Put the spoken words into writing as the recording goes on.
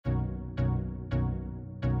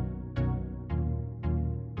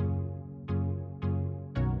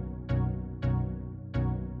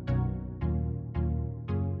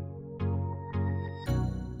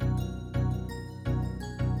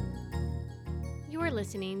You're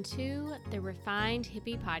listening to the Refined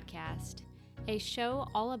Hippie Podcast, a show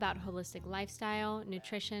all about holistic lifestyle,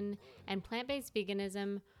 nutrition, and plant-based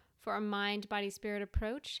veganism for a mind, body, spirit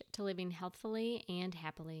approach to living healthfully and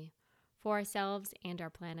happily for ourselves and our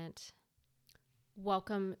planet.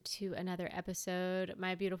 Welcome to another episode,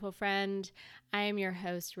 my beautiful friend. I am your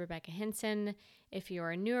host, Rebecca Hinson. If you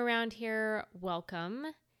are new around here, welcome.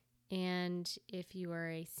 And if you are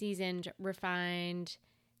a seasoned, refined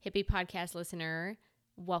hippie podcast listener,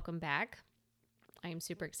 welcome back. I am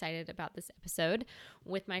super excited about this episode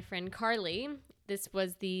with my friend Carly. This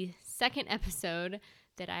was the second episode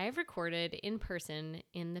that I have recorded in person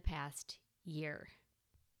in the past year.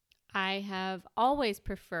 I have always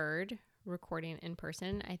preferred recording in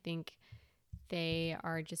person. I think they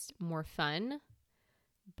are just more fun,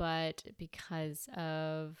 but because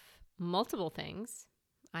of multiple things,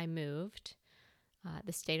 I moved,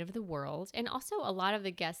 the state of the world, and also a lot of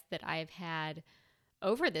the guests that I've had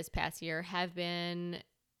over this past year have been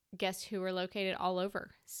guests who are located all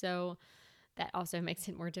over. So that also makes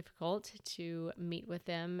it more difficult to meet with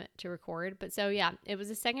them to record. But so yeah, it was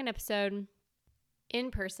the second episode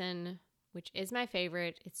in person, which is my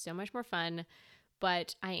favorite. It's so much more fun,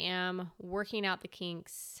 but I am working out the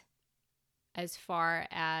kinks as far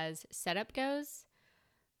as setup goes.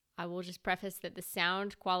 I will just preface that the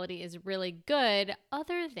sound quality is really good,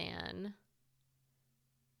 other than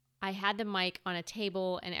I had the mic on a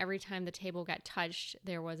table, and every time the table got touched,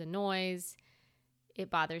 there was a noise.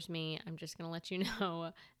 It bothers me. I'm just going to let you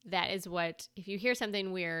know that is what, if you hear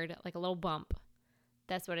something weird, like a little bump,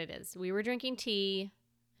 that's what it is. We were drinking tea,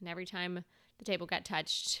 and every time the table got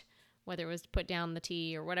touched, whether it was to put down the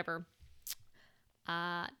tea or whatever,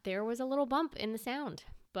 there was a little bump in the sound.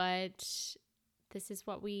 But this is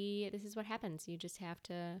what happens. You just have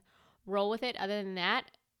to roll with it. Other than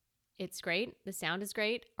that, it's great. The sound is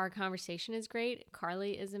great. Our conversation is great.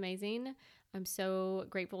 Carly is amazing. I'm so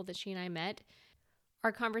grateful that she and I met.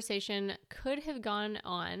 Our conversation could have gone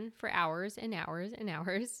on for hours and hours and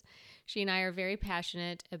hours. She and I are very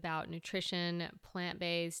passionate about nutrition,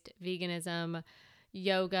 plant-based, veganism,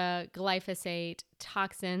 yoga, glyphosate,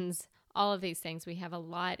 toxins, all of these things. We have a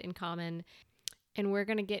lot in common, and we're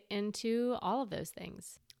going to get into all of those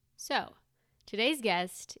things. So today's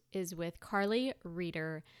guest is with Carly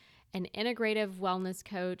Reeder, an integrative wellness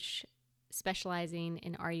coach specializing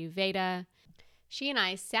in Ayurveda. She and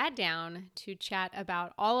I sat down to chat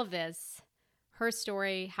about all of this, her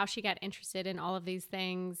story, how she got interested in all of these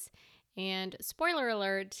things. And spoiler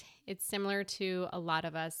alert, it's similar to a lot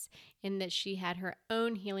of us in that she had her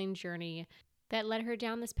own healing journey that led her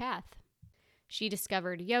down this path. She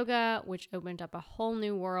discovered yoga, which opened up a whole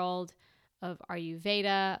new world of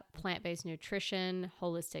Ayurveda, plant-based nutrition,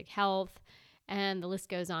 holistic health, and the list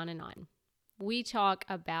goes on and on. We talk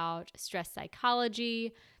about stress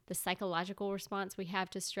psychology, the psychological response we have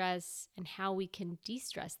to stress, and how we can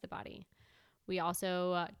de-stress the body. We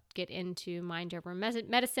also get into mind over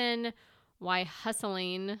medicine, why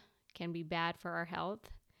hustling can be bad for our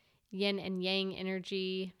health, yin and yang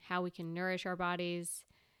energy, how we can nourish our bodies,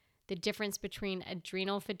 the difference between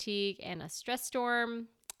adrenal fatigue and a stress storm,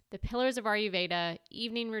 the pillars of Ayurveda,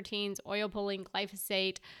 evening routines, oil pulling,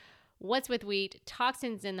 glyphosate, what's with wheat,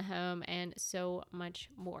 toxins in the home, and so much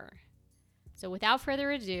more. So without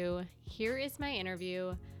further ado, here is my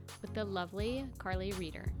interview with the lovely Carly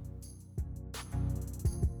Reeder.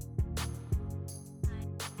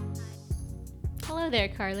 Hello there,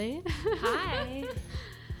 Carly. Hi.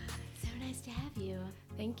 So nice to have you.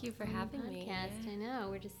 Thank you for having me. I know.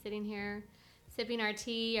 We're just sitting here sipping our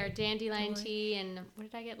tea, our dandelion tea, and what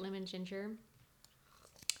did I get? Lemon ginger.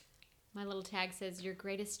 My little tag says, "Your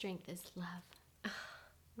greatest strength is love."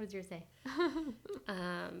 What does yours say?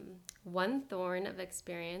 One thorn of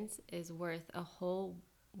experience is worth a whole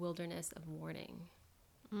wilderness of warning.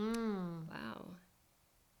 Wow.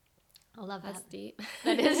 I love that. That's deep.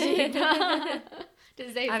 That is deep. Does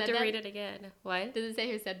it say who I have said to that? read it again. What? Does it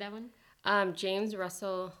say who said that one? James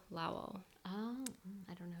Russell Lowell. Oh,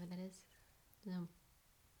 I don't know who that is. No.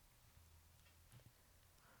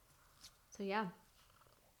 So yeah,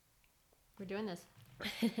 we're doing this.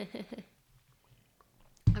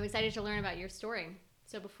 I'm excited to learn about your story.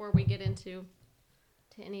 So before we get into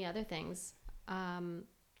any other things,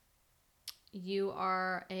 you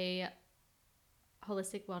are a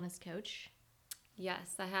holistic wellness coach.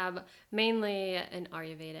 Yes, I have mainly an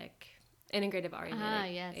integrative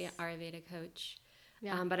Ayurvedic coach.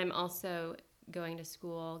 Yeah. But I'm also going to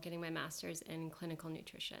school, getting my master's in clinical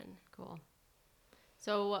nutrition. Cool.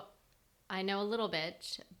 So I know a little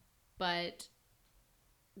bit, but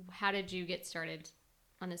how did you get started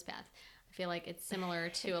on this path? I feel like it's similar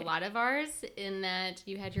to a lot of ours in that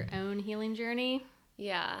you had your own healing journey.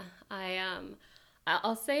 Yeah,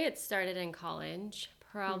 I'll say it started in college,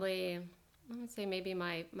 probably. I would say maybe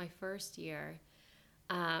my first year.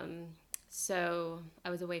 So I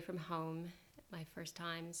was away from home my first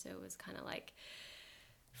time, so it was kind of like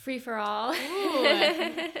free for all.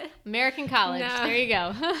 American college. No. There you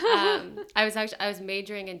go. I was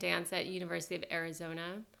majoring in dance at University of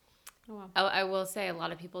Arizona. Oh, wow. I will say a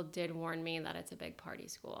lot of people did warn me that it's a big party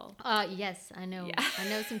school. Yes, I know. Yeah. I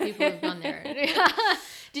know some people who've gone there.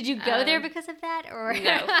 Did you go there because of that, or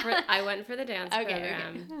no? I went for the dance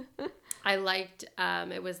program. Okay. I liked.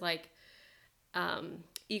 It was like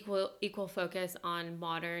equal focus on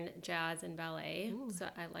modern jazz and ballet. Ooh. So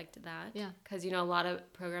I liked that. Yeah. Because a lot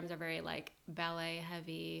of programs are very like ballet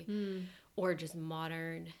heavy or just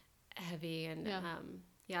modern heavy, and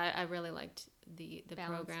I really liked the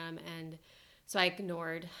program, and so I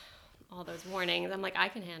ignored all those warnings. I'm like, I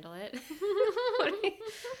can handle it.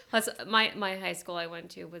 Plus, my high school I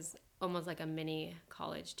went to was almost like a mini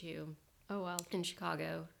college too. Oh wow! In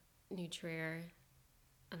Chicago, New Trier.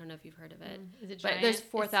 I don't know if you've heard of it. Is it giant? But there's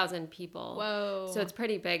 4,000 people. Whoa! So it's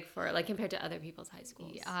pretty big for like compared to other people's high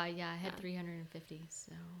schools. Yeah, I had 350.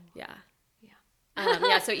 So yeah.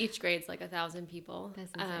 So each grade's like 1,000 people.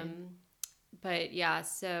 That's insane. But yeah,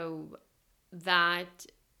 so that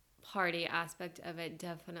party aspect of it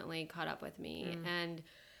definitely caught up with me, and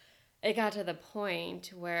it got to the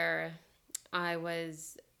point where I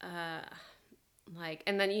was like,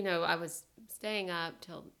 and then I was staying up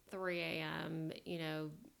till 3 a.m.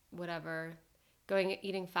 Whatever,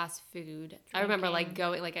 eating fast food. Drinking. I remember like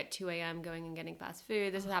going like at 2 a.m. going and getting fast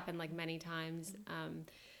food. This has happened like many times,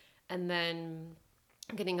 and then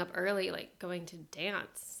getting up early, like going to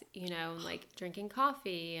dance, like drinking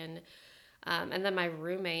coffee, and then my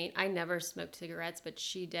roommate, I never smoked cigarettes, but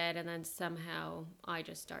she did, and then somehow I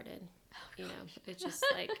just started. It's just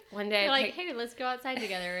like one day you're like, hey, let's go outside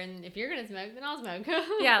together, and if you're gonna smoke, then I'll smoke.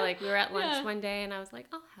 Yeah, like we were at lunch one day, and I was like,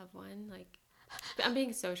 I'll have one. Like, I'm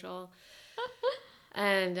being social,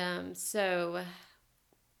 and so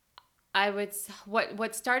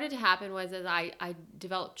what started to happen was I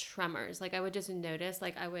developed tremors. Like I would just notice,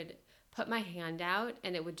 like I would put my hand out,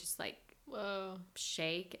 and it would just like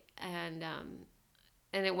shake, and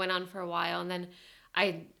it went on for a while, and then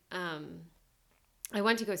I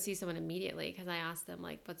went to go see someone immediately because I asked them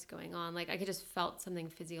like, what's going on? Like I could just felt something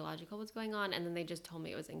physiological was going on, and then they just told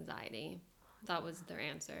me it was anxiety. That was their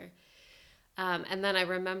answer. And then I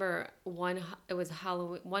remember one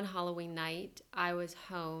Halloween night, I was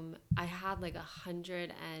home. I had like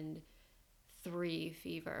 103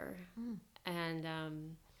 fever, and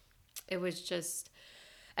it was just,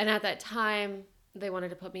 and at that time they wanted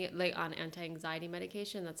to put me like on anti-anxiety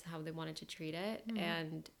medication. That's how they wanted to treat it,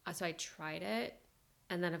 and so I tried it.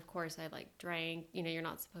 And then, of course, I like drank. You're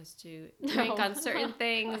not supposed to drink on certain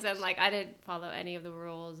things, and like I didn't follow any of the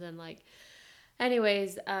rules. And like,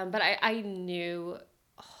 anyways, but I knew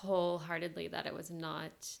wholeheartedly that it was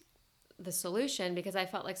not the solution because I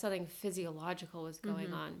felt like something physiological was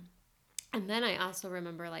going on. And then I also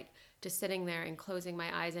remember like just sitting there and closing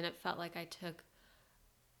my eyes, and it felt like I took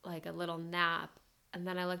like a little nap. And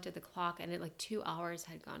then I looked at the clock, and it like 2 hours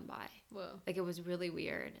had gone by. Whoa. Like it was really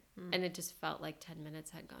weird. And it just felt like 10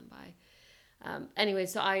 minutes had gone by. Anyway,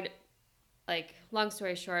 so long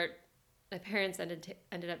story short, my parents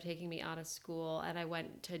ended up taking me out of school, and I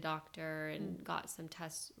went to a doctor and got some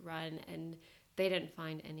tests run, and they didn't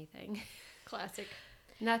find anything. Classic.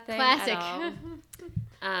 Nothing Classic. at all.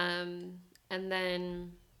 And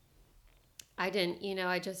then I didn't,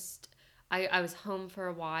 I was home for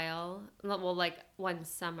a while, well, like one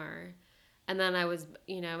summer, and then I was,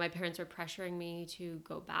 my parents were pressuring me to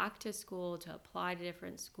go back to school, to apply to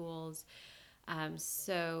different schools.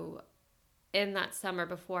 So in that summer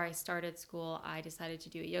before I started school, I decided to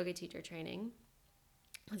do a yoga teacher training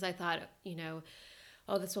because I thought,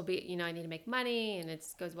 this will be, I need to make money, and it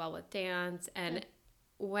goes well with dance. And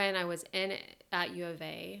when I was at U of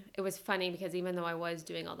A, it was funny because even though I was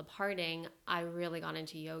doing all the partying, I really got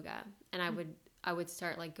into yoga, and I would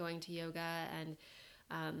start like going to yoga, and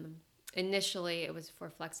initially it was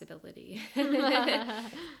for flexibility,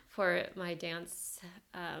 for my dance,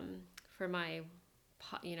 for my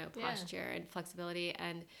posture and flexibility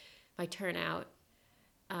and my turnout,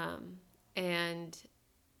 and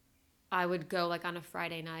I would go like on a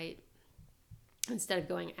Friday night instead of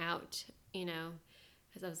going out,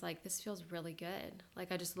 because I was like, this feels really good.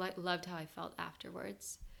 Like I just loved how I felt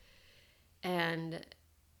afterwards. And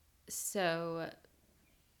so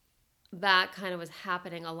that kind of was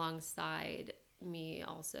happening alongside me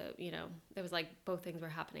also, it was like both things were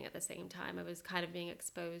happening at the same time. I was kind of being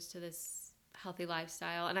exposed to this healthy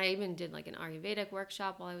lifestyle. And I even did like an Ayurvedic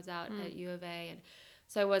workshop while I was out at U of A. And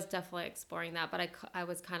so I was definitely exploring that, but I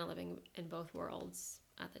was kind of living in both worlds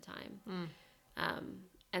at the time.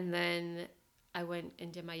 And then I went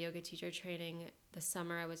and did my yoga teacher training the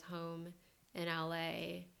summer I was home in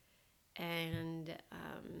LA. And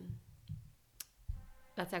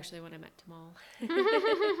that's actually when I met Tamal.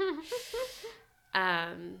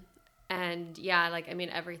 And yeah, like, I mean,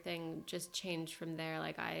 everything just changed from there.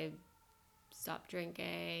 Like, I stopped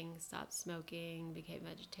drinking, stopped smoking, became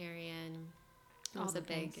vegetarian. It was a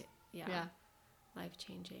big,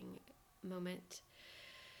 life-changing moment.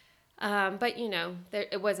 But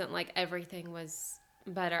it wasn't like everything was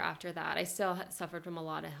better after that. I still suffered from a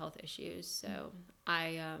lot of health issues. So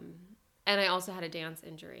and I also had a dance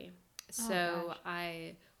injury. So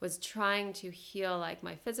I was trying to heal like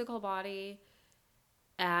my physical body,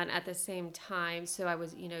 and at the same time, so I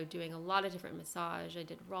was, doing a lot of different massage. I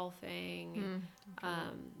did rolfing,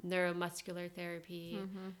 neuromuscular therapy.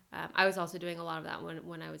 I was also doing a lot of that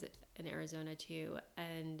when I was in Arizona too.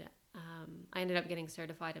 And I ended up getting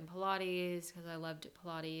certified in Pilates because I loved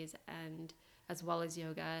Pilates, and as well as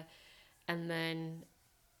yoga. And then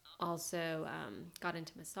also got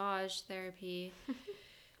into massage therapy.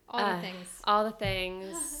 All the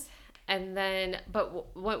things. And then,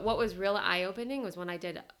 but what was real eye-opening was when I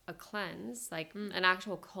did a cleanse, like an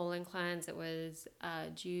actual colon cleanse. It was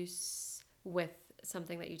juice with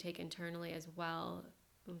something that you take internally as well.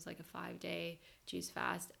 It was like a 5-day juice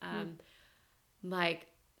fast. Like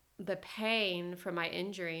the pain from my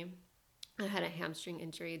injury, I had a hamstring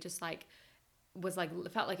injury, just like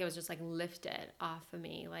felt like it was just like lifted off of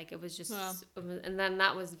me. Like it was just, and then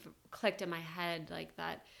that was clicked in my head, like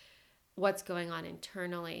that, what's going on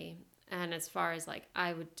internally. And as far as like,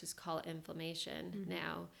 I would just call it inflammation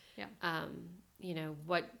now. Yeah.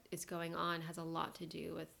 What is going on has a lot to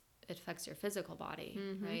do with, it affects your physical body,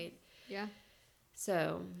 right? Yeah.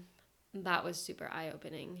 So that was super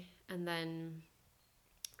eye-opening. And then,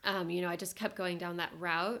 I just kept going down that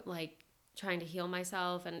route, like trying to heal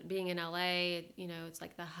myself, and being in LA, it's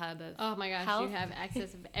like the hub of oh my gosh, health. You have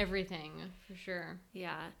access of everything for sure.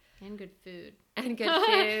 Yeah. And good food. And good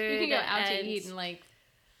food. You can go out to eat and like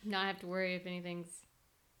not have to worry if anything's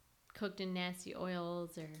cooked in nasty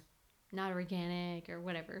oils or not organic or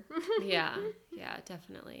whatever. Yeah,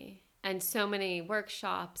 definitely. And so many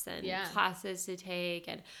workshops and classes to take.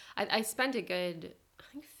 And I spent a good, I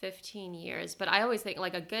think 15 years, but I always think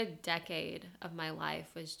like a good decade of my life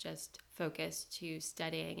was just focused to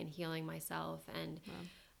studying and healing myself. And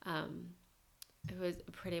it was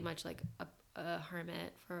pretty much like a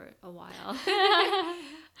hermit for a while.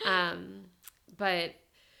 But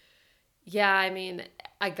yeah, I mean,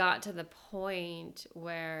 I got to the point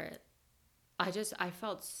where I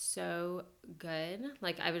felt so good.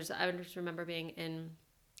 Like I just remember being in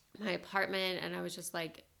my apartment, and I was just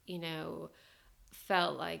like,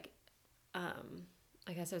 felt like,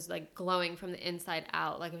 I guess I was like glowing from the inside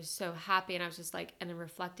out. Like I was so happy, and I was just like, and then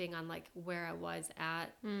reflecting on like where I was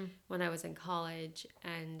at when I was in college.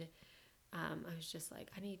 And I was just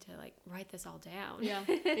like, I need to like write this all down. Yeah.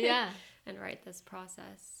 Yeah. And write this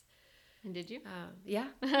process. And did you? Yeah.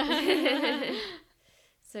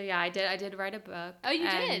 So yeah, I did write a book. Oh, you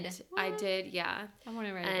did? What? I did, yeah. I want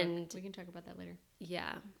to write a book. We can talk about that later.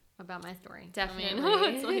 Yeah. About my story. Definitely.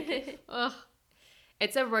 I mean, it's like, ugh.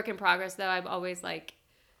 It's a work in progress, though. I'm always like,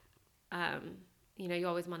 you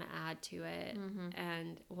always want to add to it.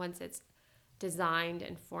 And once it's designed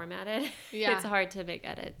and formatted, it's hard to make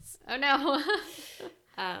edits. Oh, no.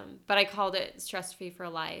 But I called it Stress-Free for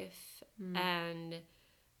Life. And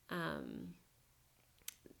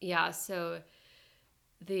so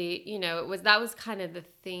that was kind of the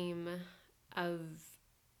theme of,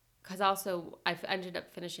 because also I ended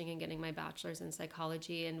up finishing and getting my bachelor's in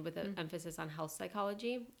psychology, and with an emphasis on health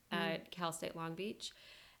psychology at Cal State Long Beach.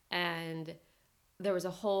 And there was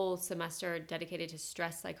a whole semester dedicated to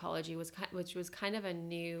stress psychology, which was kind of a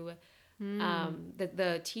new,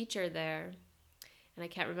 the teacher there, and I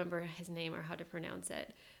can't remember his name or how to pronounce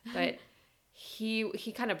it, but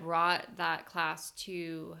he kind of brought that class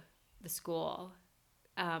to the school.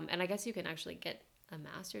 And I guess you can actually get a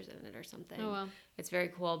master's in it or something. Oh, wow. It's very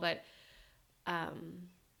cool. But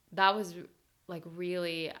that was like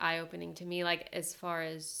really eye-opening to me. Like as far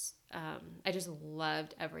as, I just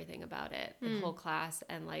loved everything about it, the whole class,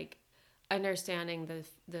 and like understanding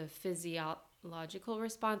the physiological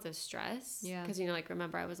response of stress. Yeah. Because, like,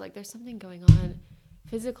 remember, I was like, there's something going on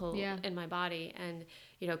physical in my body, and,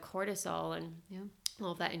 cortisol and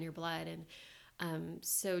all of that in your blood. And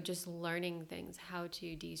So just learning things, how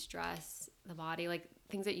to de-stress the body, like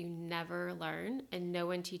things that you never learn and no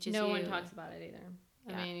one teaches you. No one talks about it either.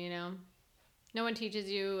 Yeah. I mean, no one teaches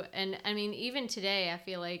you. And I mean, even today, I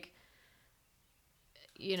feel like,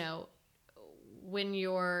 when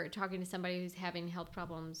you're talking to somebody who's having health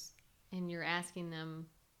problems and you're asking them,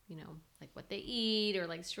 like what they eat or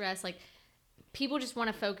like stress, like people just want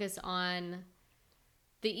to focus on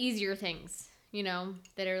the easier things,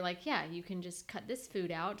 that are like, yeah, you can just cut this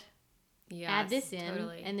food out, add this in,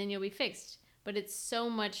 totally. and then you'll be fixed. But it's so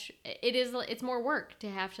much, it's more work to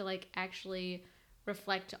have to like actually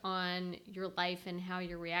reflect on your life and how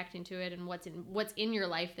you're reacting to it and what's in your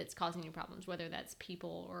life that's causing you problems, whether that's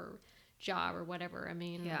people or job or whatever. I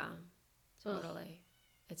mean, yeah, totally.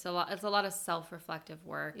 It's a lot of self-reflective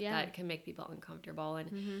work that can make people uncomfortable,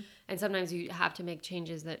 and sometimes you have to make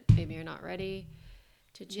changes that maybe you're not ready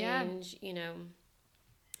to change.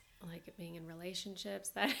 Like being in relationships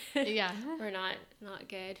that were not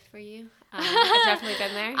good for you. I've definitely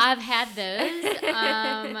been there. I've had those,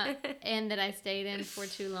 and that I stayed in for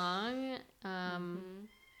too long.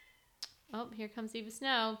 Oh, here comes Eva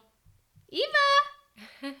Snow.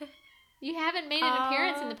 Eva, you haven't made an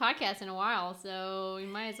appearance in the podcast in a while, so you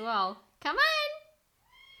might as well. Come on.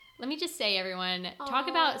 Let me just say, everyone, talk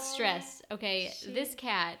about stress. Okay, this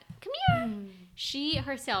cat, come here. She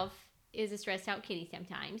herself is a stressed out kitty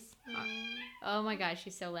sometimes. Oh my gosh,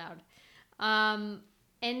 she's so loud. And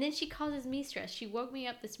then she causes me stress. She woke me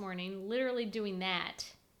up this morning literally doing that,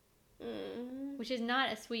 which is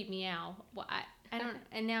not a sweet meow. Well, I don't,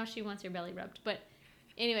 and now she wants her belly rubbed. But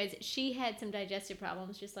anyways, she had some digestive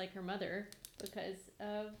problems just like her mother because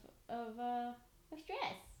of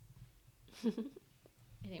stress.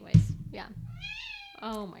 Anyways, yeah.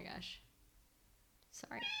 Oh my gosh.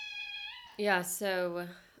 Sorry. Yeah, so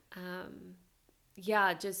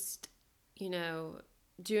just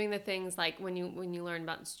doing the things like when you learn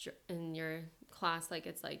about in your class, like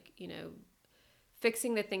it's like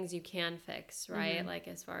fixing the things you can fix, right? Like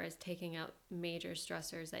as far as taking out major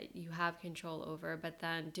stressors that you have control over, but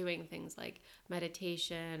then doing things like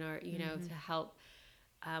meditation or to help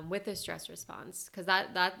with the stress response, because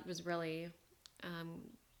that was really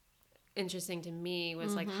interesting to me,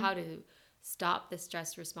 was like how to stop the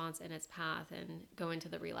stress response in its path and go into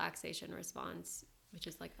the relaxation response, which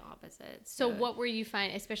is like the opposite. So what were you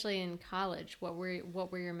finding, especially in college? What were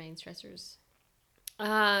your main stressors?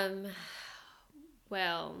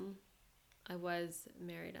 Well, I was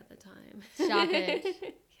married at the time. Stop it.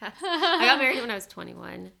 Yes. I got married when I was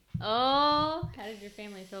 21. Oh, how did your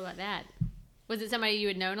family feel about that? Was it somebody you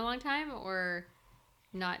had known a long time or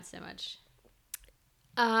not so much?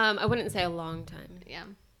 I wouldn't say a long time. Yeah.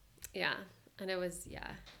 Yeah. And it was,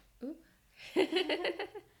 Ooh.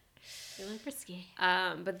 Feeling frisky.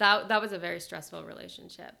 But that was a very stressful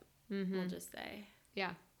relationship. We'll just say.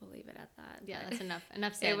 Yeah. We'll leave it at that. Yeah, that's enough.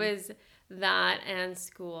 Enough said. It was that and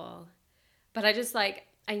school. But I just I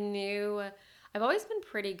knew I've always been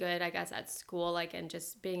pretty good, I guess, at school, and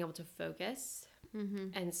just being able to focus.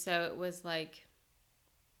 And so it was I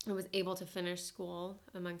was able to finish school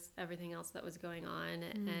amongst everything else that was going on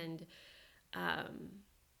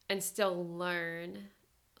and still learn.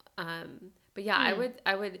 But yeah,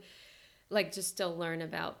 I would just still learn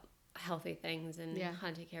about healthy things and how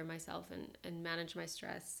to take care of myself and manage my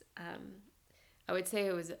stress. I would say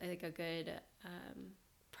it was a good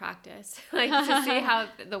practice, to see how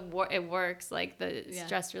it works, the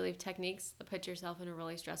stress relief techniques, to put yourself in a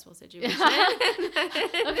really stressful situation.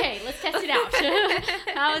 Okay, let's test it out.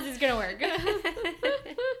 How is this gonna work?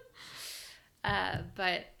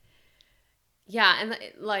 But yeah, and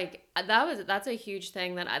that's a huge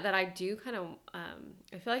thing that I do kind of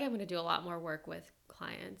I feel like I'm going to do a lot more work with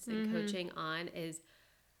clients and coaching on, is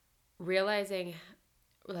realizing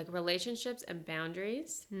relationships and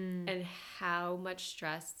boundaries and how much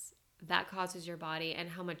stress that causes your body and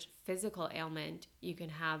how much physical ailment you can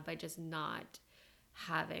have by just not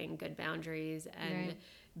having good boundaries and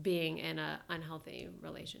being in an unhealthy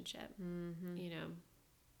relationship.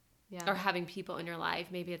 Yeah. Or having people in your life,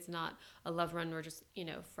 maybe it's not a loved one or just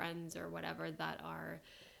friends or whatever, that are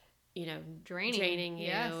draining you.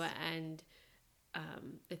 Yes. And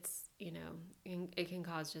it's it can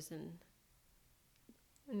cause just an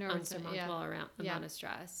unsurmountable amount of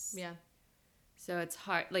stress. Yeah. So it's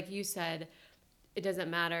hard, like you said, it doesn't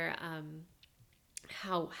matter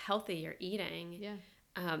how healthy you're eating. Yeah.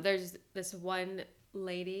 There's this one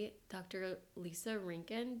lady, Dr. Lisa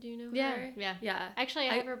Rinkin. Do you know her? Yeah. Actually,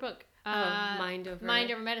 I have her book. Mind Over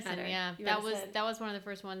Medicine. Matter. Yeah, that was one of the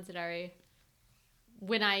first ones that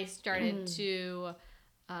when I started to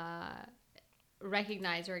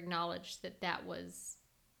recognize or acknowledge that was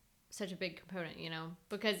such a big component, you know,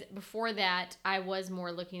 because before that I was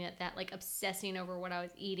more looking at that, like obsessing over what I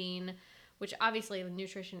was eating, which obviously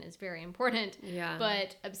nutrition is very important,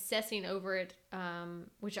 but obsessing over it,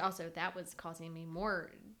 which also that was causing me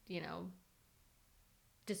more, you know,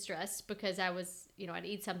 distress, because I was, you know, I'd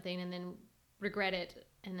eat something and then regret it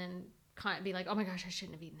and then be like, oh my gosh, I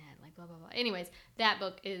shouldn't have eaten that, like blah, blah, blah. Anyways, that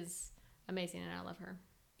book is amazing and I love her.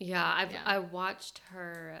 Yeah, I watched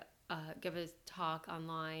her give a talk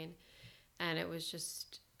online, and it was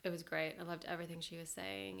great. I loved everything she was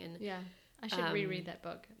saying, and yeah, I should reread that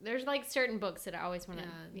book. There's like certain books that I always want to,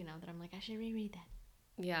 you know, that I'm like, I should reread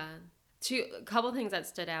that. Yeah, a couple things that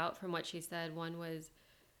stood out from what she said. One was,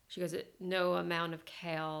 she goes, no amount of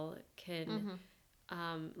kale can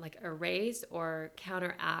like erase or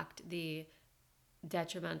counteract the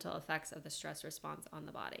detrimental effects of the stress response on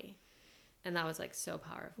the body, and that was like so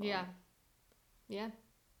powerful. Yeah.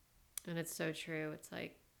 And it's so true. It's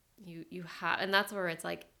like you have, and that's where it's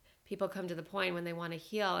like people come to the point when they want to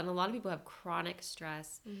heal, and a lot of people have chronic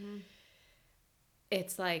stress.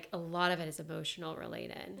 It's like a lot of it is emotional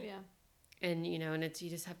related. And you know, and you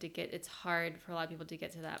just have to it's hard for a lot of people to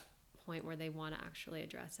get to that point where they want to actually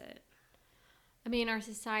address it. I mean, our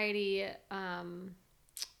society, it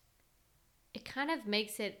kind of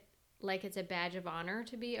makes it like it's a badge of honor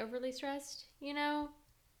to be overly stressed, you know?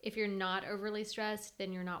 If you're not overly stressed,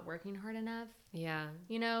 then you're not working hard enough. Yeah.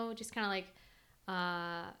 You know, just kind of like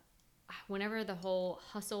whenever the whole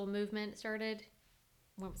hustle movement started,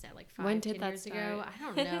 what was that, like 10 years ago? I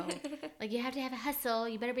don't know. Like, you have to have a hustle.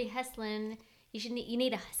 You better be hustling. You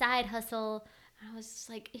need a side hustle. And I was just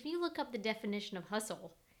like, if you look up the definition of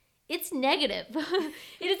hustle, it's negative.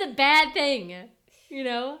 It is a bad thing, you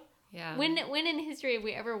know? Yeah. When in history have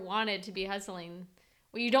we ever wanted to be hustling?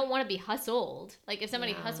 Well, you don't want to be hustled. Like, if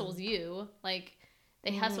somebody hustles you, like,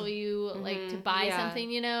 they hustle you, like, to buy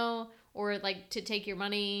something, you know, or, like, to take your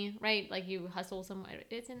money, right? Like, you hustle someone.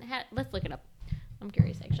 Let's look it up. I'm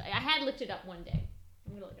curious, actually. I had looked it up one day.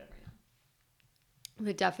 I'm going to look it up right now.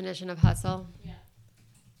 The definition of hustle? Yeah.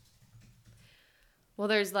 Well,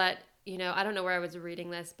 there's that, you know, I don't know where I was reading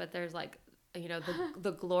this, but there's, like, you know,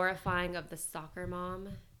 the glorifying of the soccer mom.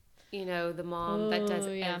 You know, the mom that does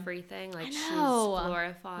everything. Like, she's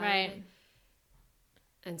glorified. Right.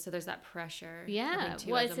 And so there's that pressure. Yeah.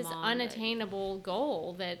 Well, it's this unattainable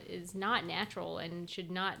goal that is not natural and should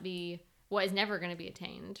not be, is never going to be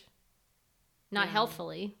attained. Not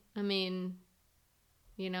healthfully. I mean,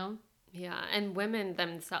 you know? Yeah. And women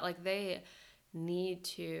themselves, like, they need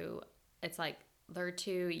to, it's like, they're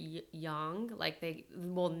too young, like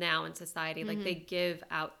now in society, like they give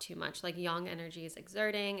out too much. Like, yang energy is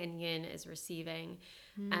exerting and yin is receiving.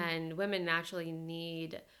 And women naturally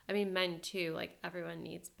need, I mean, men too, like everyone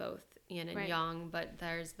needs both yin and yang, but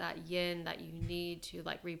there's that yin that you need to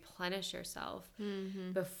like replenish yourself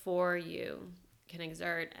before you can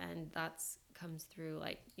exert. And that's comes through,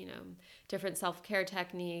 like, you know, different self-care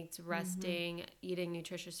techniques, resting, eating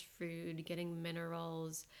nutritious food, getting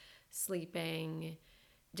minerals, sleeping,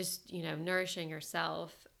 just, you know, nourishing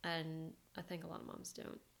yourself. And I think a lot of moms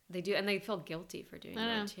don't. They do, and they feel guilty for doing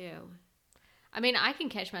that too. I mean, I can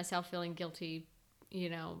catch myself feeling guilty, you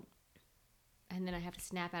know, and then I have to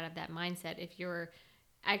snap out of that mindset. If you're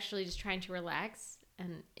actually just trying to relax,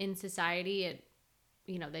 and in society, it,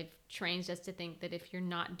 you know, they've trained us to think that if you're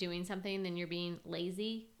not doing something, then you're being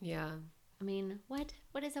lazy. Yeah. I mean, what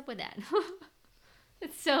is up with that?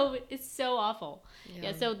 It's so awful.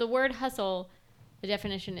 Yeah. So the word hustle, the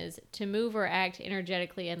definition is to move or act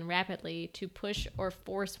energetically and rapidly, to push or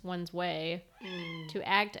force one's way, to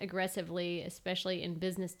act aggressively, especially in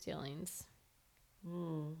business dealings.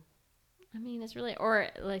 I mean, it's really, or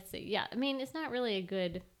let's see, yeah. I mean, it's not really a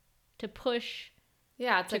good to push.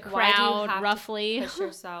 Yeah, it's to like, crowd why do you have roughly to push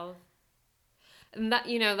yourself? And that,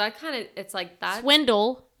 you know, that kind of, it's like that.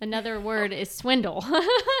 Swindle. Another word is swindle.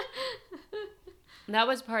 That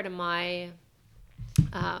was part of my,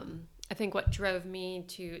 I think what drove me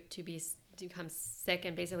to become sick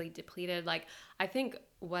and basically depleted. Like, I think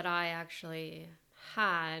what I actually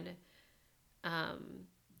had,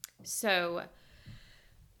 so,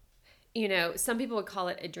 you know, some people would call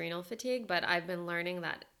it adrenal fatigue, but I've been learning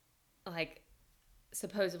that, like,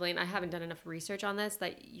 supposedly, and I haven't done enough research on this,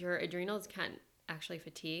 that your adrenals can't actually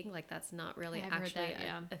fatigue. Like, that's not really actually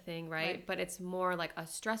a thing, right? But it's more like a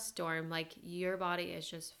stress storm. Like, your body is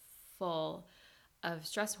just full of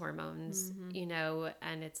stress hormones, you know,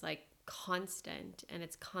 and it's like constant, and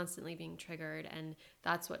it's constantly being triggered, and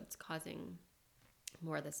that's what's causing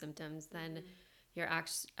more of the symptoms than your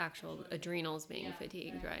actual adrenals being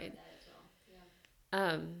fatigued, right?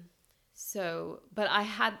 So, but I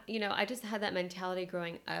had, I just had that mentality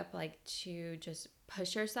growing up, like to just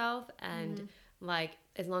push yourself and like,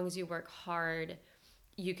 as long as you work hard,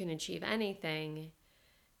 you can achieve anything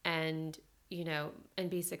and, and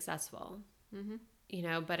be successful,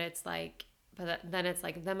 but it's like, then it's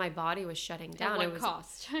like, then my body was shutting down. At what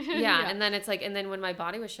cost? Yeah. And then it's like, and then when my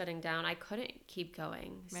body was shutting down, I couldn't keep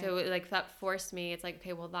going. Right. So like that forced me, it's like,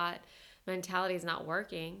 okay, well that mentality is not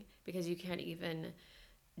working because you can't even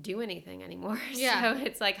do anything anymore. Yeah. So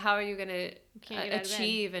it's like, how are you going to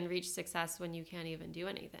achieve and reach success when you can't even do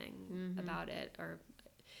anything about it? Or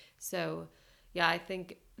so, yeah, I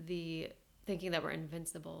think thinking that we're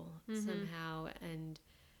invincible somehow and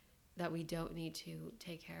that we don't need to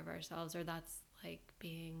take care of ourselves, or that's like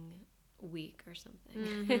being weak or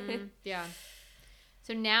something. Yeah.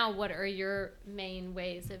 So now what are your main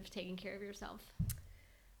ways of taking care of yourself?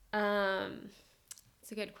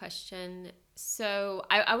 It's a good question. So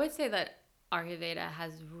I would say that Ayurveda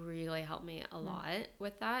has really helped me a lot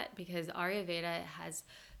with that, because Ayurveda has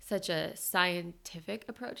such a scientific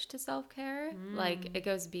approach to self-care. Like it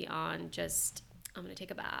goes beyond just, I'm going to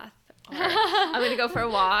take a bath or I'm going to go for a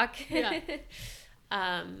walk. Yeah.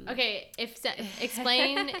 Okay.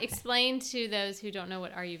 Explain to those who don't know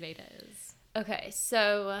what Ayurveda is. Okay.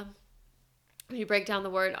 So when you break down the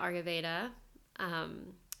word Ayurveda,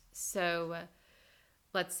 so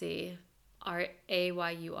let's see.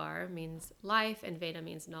 Ayur means life and Veda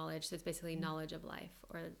means knowledge. So it's basically knowledge of life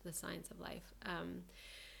or the science of life.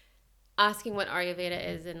 Asking what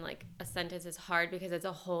Ayurveda is in like a sentence is hard because it's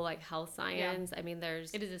a whole like health science. Yeah. I mean,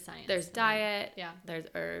 it is a science. There's diet. Yeah. There's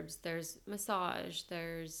herbs. There's massage.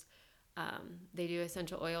 There's they do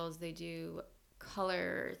essential oils. They do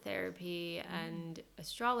color therapy and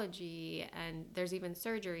astrology, and there's even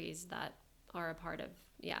surgeries that are a part of.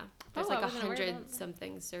 Yeah, there's like 100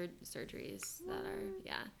 something surgeries that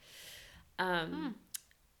are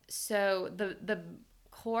So the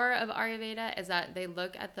core of Ayurveda is that they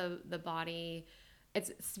look at the body.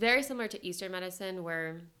 It's very similar to Eastern medicine,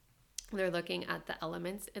 where they're looking at the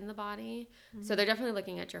elements in the body. So they're definitely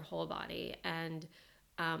looking at your whole body, and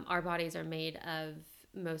our bodies are made of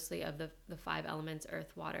mostly of the 5 elements: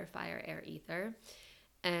 earth, water, fire, air, ether,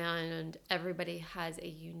 and everybody has a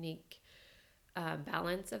unique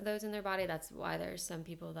balance of those in their body. That's why there's some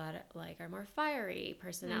people that like are more fiery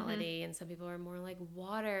personality, and some people are more like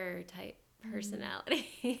water type personality.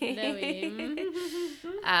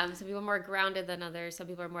 Some people are more grounded than others. Some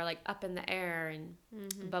people are more like up in the air and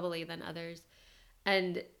bubbly than others.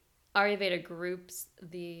 And Ayurveda groups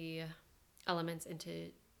the elements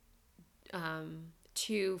into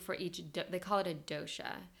 2 for each. They call it a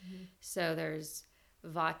dosha. So there's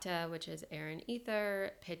Vata, which is air and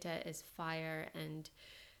ether, Pitta is fire and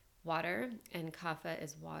water, and Kapha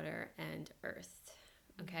is water and earth.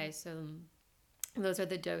 Okay, so those are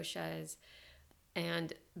the doshas.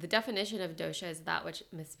 And the definition of dosha is that which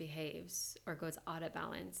misbehaves or goes out of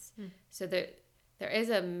balance. So there is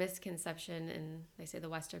a misconception in, they say, the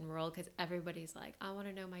Western world, because everybody's like, I want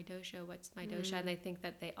to know my dosha, what's my dosha? And they think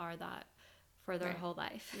that they are that for their whole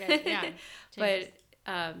life. Right. Yeah. But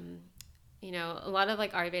a lot of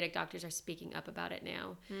like Ayurvedic doctors are speaking up about it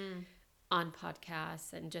now on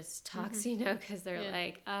podcasts and just talks, because they're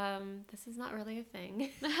like, this is not really a thing.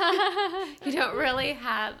 You don't really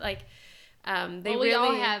have like, we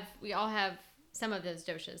all have some of those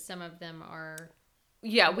doshas. Some of them are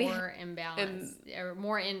more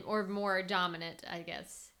imbalanced or more dominant, I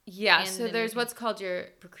guess. Yeah. So there's what's called your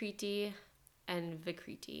Prakriti and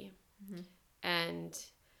Vikriti, and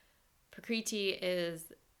Prakriti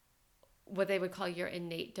is what they would call your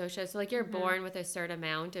innate dosha. So like you're born with a certain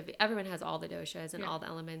amount of, everyone has all the doshas and all the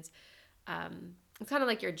elements. It's kind of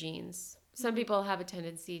like your genes. Some people have a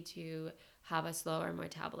tendency to have a slower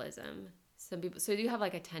metabolism. Some people, so you have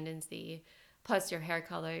like a tendency, plus your hair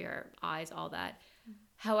color, your eyes, all that.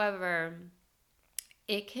 However,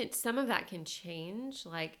 some of that can change,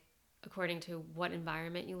 like according to what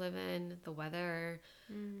environment you live in, the weather,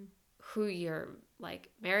 who you're like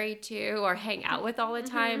married to or hang out with all the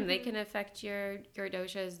time. They can affect your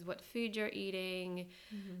doshas, what food you're eating,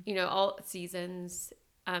 all seasons.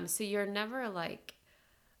 So you're never like,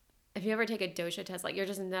 if you ever take a dosha test, like you're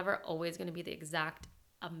just never always going to be the exact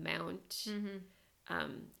amount,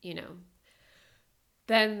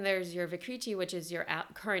 Then there's your Vikriti, which is your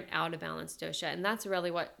current out of balance dosha. And that's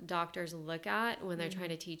really what doctors look at when they're trying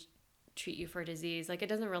to treat you for a disease. Like it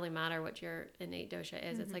doesn't really matter what your innate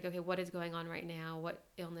dosha is. It's like, okay, what is going on right now? What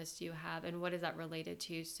illness do you have? And what is that related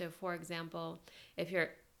to? So for example, if you're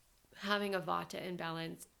having a Vata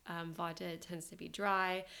imbalance, Vata tends to be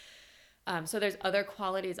dry. So there's other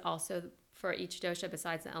qualities also for each dosha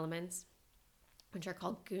besides the elements, which are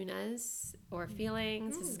called gunas or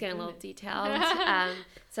feelings. This is getting a little detailed.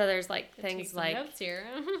 So there's like things like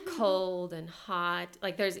cold and hot.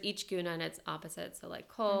 Like there's each guna and its opposite. So like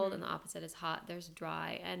cold and the opposite is hot. There's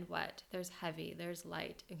dry and wet. There's heavy. There's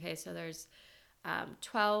light. Okay, so there's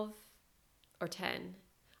 12 or 10.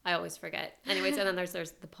 I always forget. Anyways, and then there's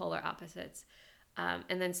the polar opposites.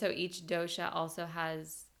 And then so each dosha also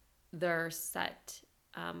has their set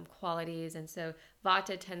qualities. And so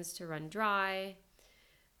vata tends to run dry,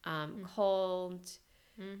 cold,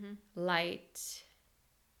 light,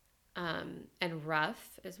 and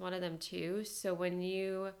rough is one of them too. So when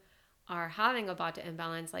you are having a vata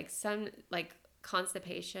imbalance, like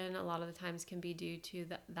constipation a lot of the times can be due to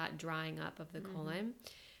that drying up of the colon.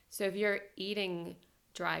 So if you're eating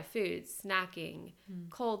dry foods, snacking,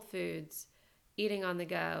 cold foods, eating on the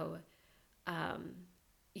go,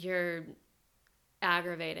 you're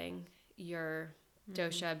aggravating your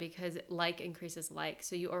dosha because like increases like.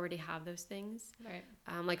 So you already have those things. Right.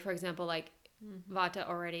 Like for example, like vata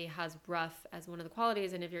already has rough as one of the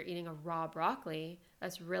qualities, and if you're eating a raw broccoli,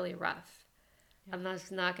 that's really rough. Yeah. And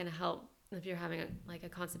that's not going to help if you're having a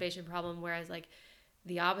constipation problem. Whereas like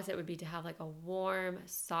the opposite would be to have like a warm,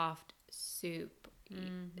 soft soup.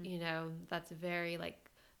 You know, that's very like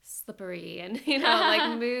slippery and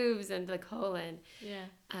like moves into the colon.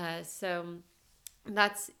 Yeah. So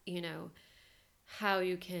that's how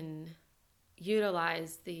you can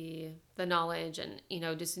utilize the knowledge and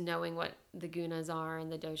just knowing what the gunas are and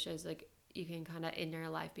the doshas. Like you can kind of in your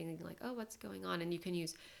life being like, oh, what's going on, and you can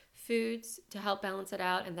use foods to help balance it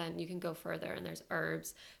out, and then you can go further and there's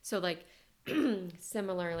herbs. So like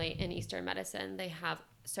similarly in Eastern medicine, they have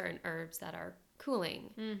certain herbs that are cooling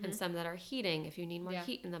and some that are heating if you need more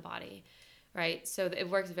heat in the body, right? So it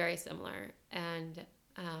works very similar, and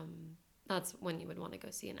that's when you would want to go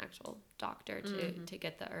see an actual doctor to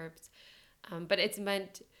get the herbs. But it's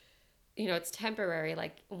meant, it's temporary.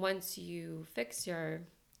 Like once you fix your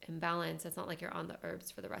imbalance, it's not like you're on the herbs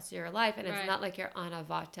for the rest of your life, and it's not like you're on a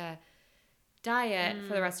vata diet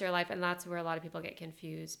for the rest of your life. And that's where a lot of people get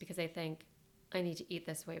confused because they think, I need to eat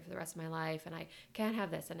this way for the rest of my life, and I can't have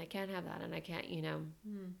this, and I can't have that, and I can't,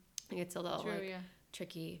 it's a little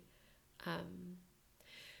tricky.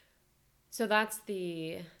 So that's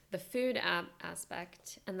the food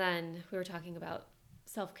aspect. And then we were talking about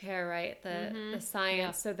self-care, right? The science.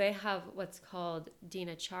 Yeah. So they have what's called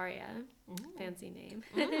dinacharya, fancy name.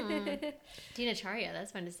 Dinacharya,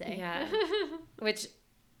 that's fun to say. Yeah, which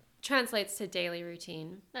translates to daily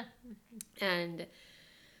routine. And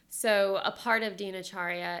so a part of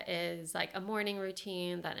dinacharya is like a morning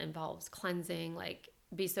routine that involves cleansing, like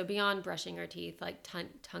beyond brushing your teeth, like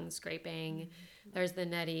tongue scraping. There's the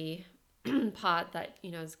neti pot that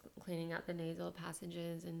is cleaning out the nasal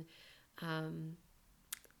passages, and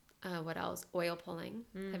what else? Oil pulling.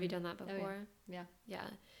 Have you done that before? Oh, yeah.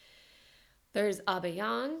 There's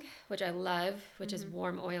abhyang, which I love, which is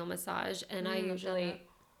warm oil massage, and I usually.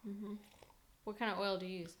 What kind of oil do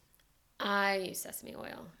you use? I use sesame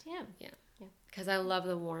oil. Damn. Yeah. Because I love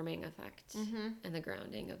the warming effect and the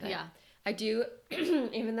grounding of it. Yeah. I do,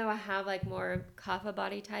 even though I have like more kapha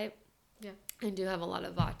body type. Yeah. I do have a lot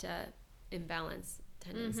of vata imbalance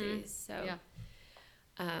tendencies. So.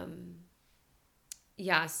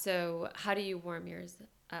 Yeah. So how do you warm yours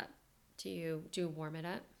up? Do you warm it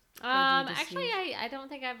up? Actually, I don't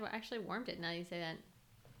think I've actually warmed it. Now you say that.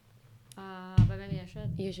 But maybe I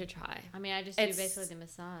should. You should try. I mean, I just do basically the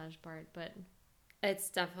massage part, but it's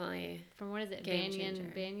definitely from what is it?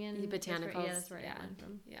 Banyan botanicals. That's where it went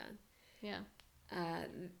from. Yeah.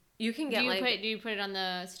 You can get do you put it on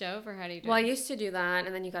the stove, or how do you do it? Well, I used to do that,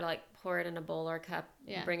 and then you got to like pour it in a bowl or cup,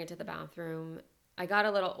 bring it to the bathroom. I got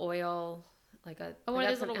a little oil, like one of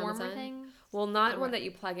those little warmer things. Well, not one that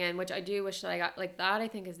you plug in, which I do wish that I got. Like that, I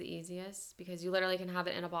think is the easiest because you literally can have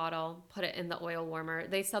it in a bottle, put it in the oil warmer.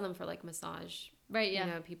 They sell them for like massage, right?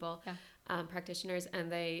 Yeah, people, practitioners,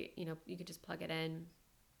 and they, you could just plug it in.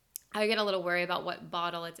 I get a little worried about what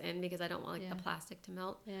bottle it's in because I don't want the plastic to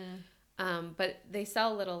melt. Yeah. But they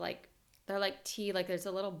sell little they're like tea, like there's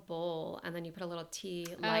a little bowl and then you put a little tea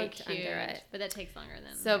light under it. But that takes longer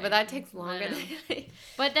than. So, right? But that takes longer.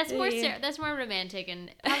 But that's more romantic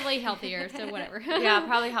and probably healthier. So whatever. Yeah,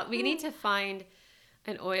 probably help. We need to find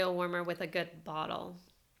an oil warmer with a good bottle.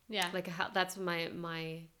 Yeah. That's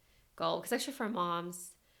my goal. Because actually for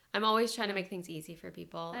moms, I'm always trying to make things easy for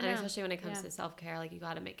people. And especially when it comes to self-care, like you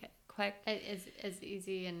got to make it quick. It's as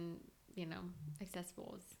easy and,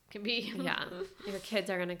 accessible as can be. Yeah. Your kids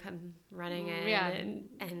are going to come running in and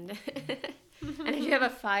and if you have a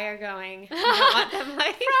fire going, you don't want them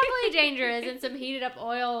probably dangerous, and some heated up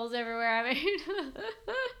oils everywhere. I mean,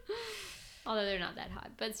 although they're not that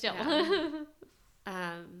hot, but still.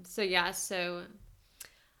 Yeah. So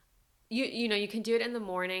you can do it in the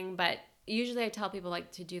morning, but usually I tell people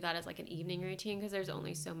like to do that as like an evening routine because there's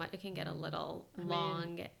only so much. It can get a little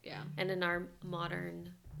long. Yeah. And in our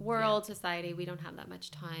modern world, society, we don't have that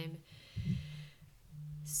much time.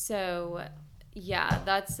 So yeah,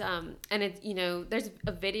 that's and it's there's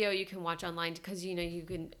a video you can watch online because you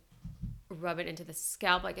can rub it into the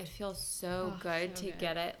scalp. Like it feels so good to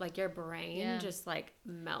get it. Like your brain just like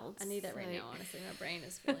melts. I need that right now. Honestly, my brain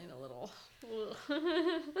is feeling a little.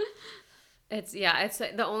 It's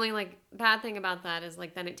the only like bad thing about that is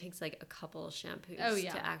like then it takes like a couple of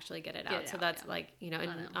shampoos to actually get it out. So that's like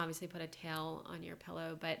and obviously put a towel on your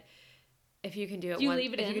pillow, but if you can do it, if you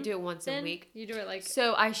could do it once a week, you do it like.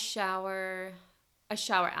 So I shower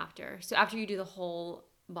after. So after you do the whole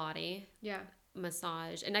body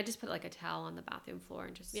massage, and I just put like a towel on the bathroom floor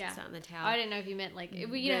and just sit on the towel. I didn't know if you meant like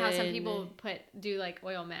you know how some people do like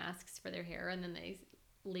oil masks for their hair and then they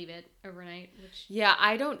leave it overnight.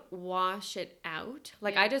 I don't wash it out.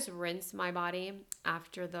 Like I just rinse my body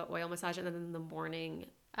after the oil massage, and then in the morning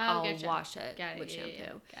I'll wash it with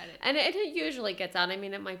shampoo. Got it. And it usually gets out. I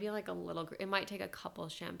mean, it might be like it might take a couple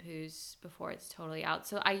shampoos before it's totally out.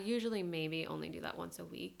 So I usually maybe only do that once a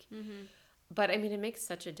week. Mm-hmm. But I mean, it makes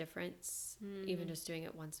such a difference, even just doing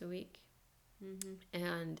it once a week. Mm-hmm.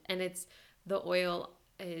 And it's the oil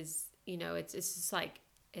is it's just like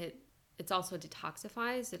it's also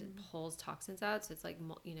detoxifies. It pulls toxins out. So it's like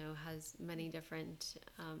has many different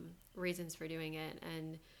reasons for doing it.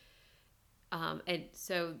 And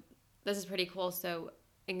so this is pretty cool. So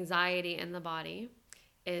anxiety in the body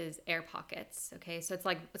is air pockets. Okay, so it's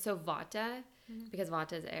like vata, because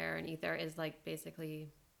vata is air and ether is like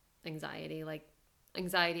basically anxiety. Like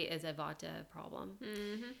anxiety is a vata problem.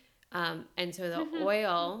 And so the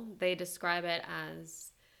oil, they describe it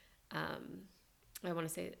as I want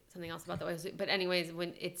to say something else about the oil, but anyways,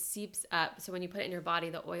 when it seeps up, so when you put it in your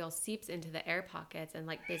body, the oil seeps into the air pockets and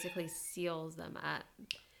like basically seals them up.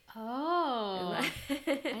 Oh, I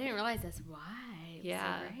didn't realize that's why.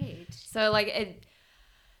 Yeah, so great. So like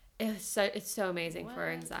it's so amazing for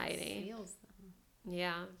anxiety. Seals them.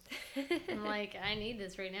 Yeah. I'm like, I need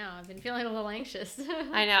this right now. I've been feeling a little anxious.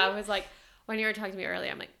 I know. I was like, when you were talking to me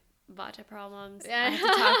earlier, I'm like, vata problems. I have to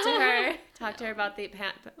talk to her about the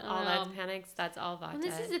all that panics. That's all vata. And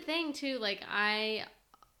this is the thing too. Like I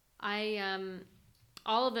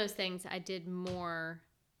all of those things I did more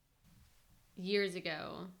years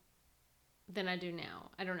ago than I do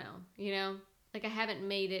now. I don't know. Like I haven't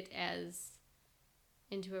made it as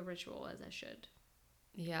into a ritual as I should.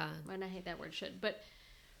 Yeah. And I hate that word should, but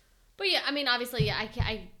yeah. I mean, obviously,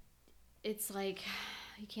 it's like.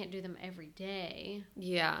 You can't do them every day.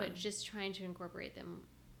 Yeah. But just trying to incorporate them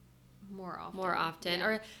more often.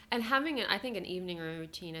 Yeah. And having I think an evening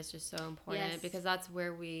routine is just so important because that's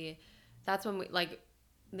when we like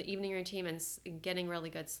the evening routine and getting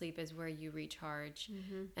really good sleep is where you recharge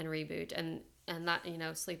and reboot and that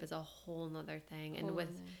sleep is a whole nother thing. And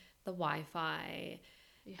with the Wi-Fi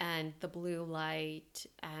and the blue light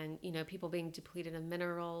and people being depleted of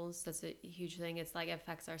minerals, that's a huge thing. It's like it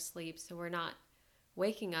affects our sleep, so we're not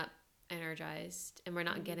waking up energized and we're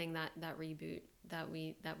not getting that reboot that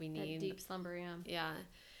we need, that deep slumber.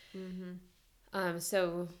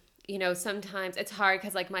 So sometimes it's hard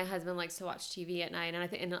because like my husband likes to watch TV at night, and I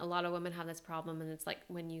think a lot of women have this problem, and it's like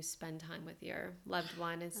when you spend time with your loved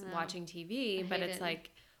one is watching TV, but it's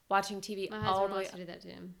like watching TV my all husband the way wants to do that to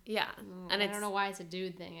him. And I don't know why it's a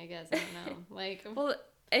dude thing. I guess I don't know. Like well,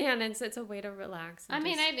 and it's a way to relax and I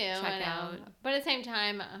mean I do check out. But at the same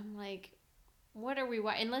time I'm like, what are we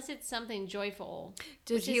unless it's something joyful?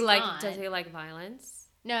 Does he like violence?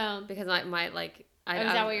 No, because I might like. Is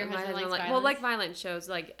that what your husband likes? Like, well, like violent shows,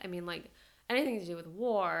 like I mean, like anything to do with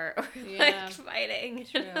war or like fighting.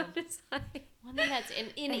 True. Well, then that's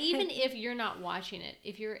and even if you're not watching it,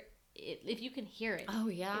 if you can hear it,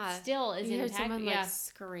 it still is impactful. Someone like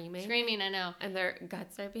screaming. I know, and their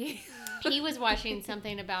guts are being. He was watching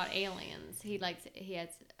something about aliens. He likes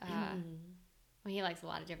a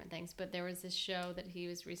lot of different things, but there was this show that he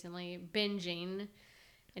was recently binging,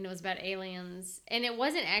 and it was about aliens. And it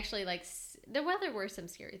wasn't actually like there were some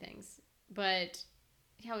scary things, but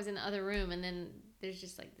I was in the other room, and then there's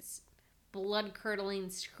just like this blood curdling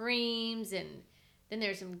screams, and then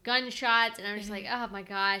there's some gunshots, and I'm just like, oh my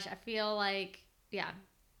gosh, I feel like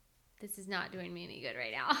this is not doing me any good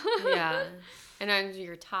right now. And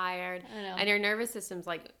you're tired, I know. And your nervous system's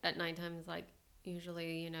like at nighttime is like.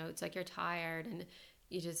 Usually, it's like you're tired and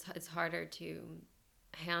it's harder to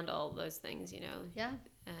handle those things, Yeah.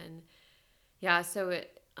 And yeah, so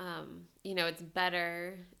it, you know, it's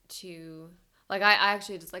better to, like, I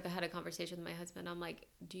actually just, like, I had a conversation with my husband. I'm like,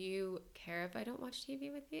 do you care if I don't watch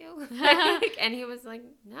TV with you? Like, and he was like,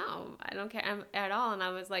 no, I don't care at all. And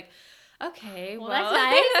I was like, okay, well, that's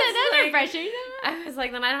nice. That's like, refreshing. I was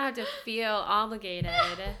like, then I don't have to feel obligated.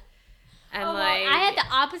 And well, like, I had the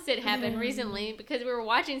opposite happen recently because we were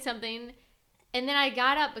watching something, and then I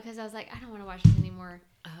got up because I was like, I don't want to watch this anymore.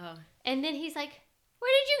 oh, And then he's like,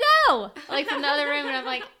 where did you go? Like, from the other room. And I'm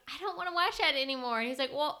like, I don't want to watch that anymore. And he's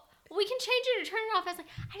like, well, we can change it or turn it off. I was like,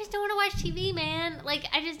 I just don't want to watch TV, man. Like,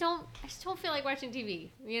 I just don't feel like watching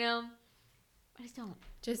TV, you know? I just don't.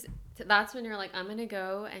 That's when you're like, I'm gonna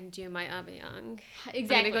go and do my abhyang. Exactly. I'm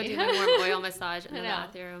gonna go do my warm oil massage in the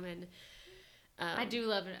bathroom, and I do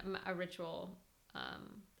love a ritual.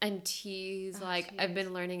 And teas. I've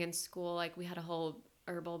been learning in school. Like, we had a whole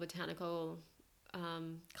herbal botanical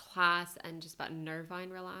class and just about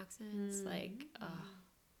nervine relaxants.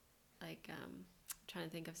 Trying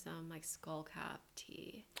to think of some, like, skull cap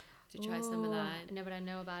tea. To try some of that. No, but I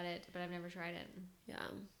know about it, but I've never tried it. Yeah.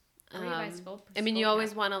 Where do you buy skull? I mean, you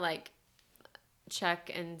always want to, like, check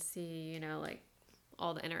and see, you know, like,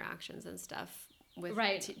 all the interactions and stuff with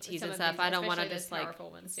teas and stuff. I don't want to just, like,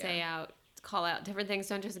 call out different things.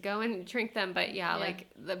 Don't just go and drink them. But like,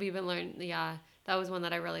 that we've been learning. Yeah, that was one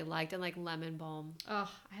that I really liked. And, like, lemon balm. Oh,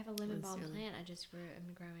 I have a lemon balm plant. I just grew it.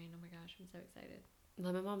 I'm growing. Oh my gosh, I'm so excited.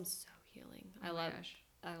 Lemon balm's so healing. I love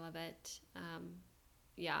it.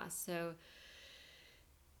 So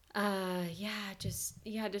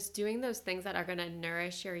just doing those things that are going to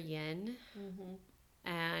nourish your yin.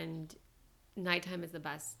 And nighttime is the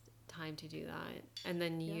best time to do that. And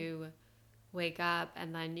then you wake up,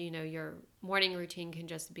 and then, you know, your morning routine can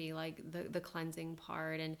just be like the cleansing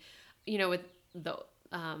part. And, you know, with the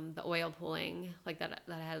oil pulling, like that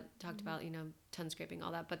I had talked about, you know, tongue scraping,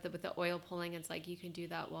 all that. But with the oil pulling, it's like you can do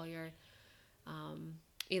that while you're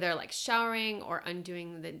either, like, showering or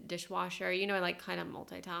undoing the dishwasher, you know, like, kind of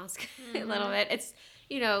multitask a little bit. It's,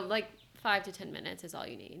 you know, like 5 to 10 minutes is all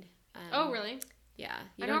you need. Oh, really? Yeah.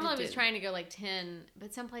 I normally was trying to go like 10,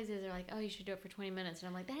 but some places are like, oh, you should do it for 20 minutes. And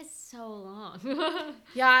I'm like, that is so long.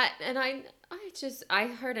 Yeah. And I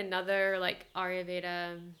heard another, like,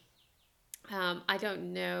 Ayurveda, I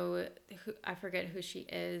don't know I forget who she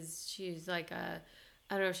is. She's like I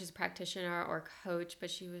don't know if she's a practitioner or coach,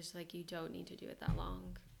 but she was like, you don't need to do it that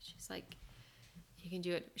long. She's like, you can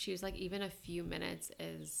do it. She was like, even a few minutes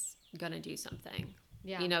is gonna do something.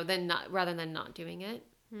 Yeah. You know, rather than not doing it.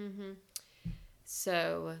 Mm-hmm.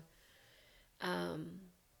 So,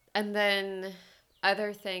 and then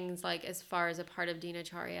other things, like, as far as a part of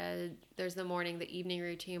Dinacharya, there's the morning, the evening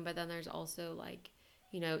routine, but then there's also, like,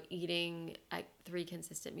 you know, eating at 3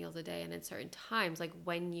 consistent meals a day and at certain times, like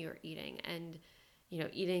when you're eating, and, you know,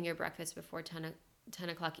 eating your breakfast before 10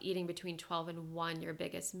 o'clock, eating between 12 and 1, your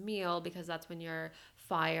biggest meal, because that's when your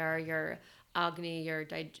fire, your agni, your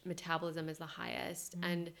metabolism is the highest.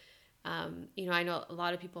 And, you know, I know a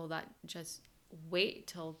lot of people that just wait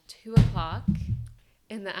till 2 o'clock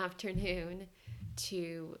in the afternoon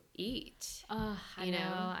to eat. Oh, I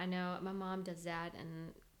know. My mom does that,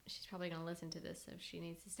 and she's probably going to listen to this, so she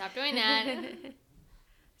needs to stop doing that.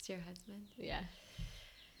 It's your husband? Yeah.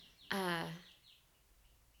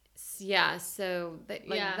 Yeah, so that.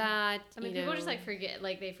 I mean, people just, like, forget,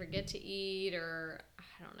 like, they forget to eat, or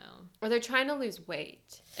I don't know. Or they're trying to lose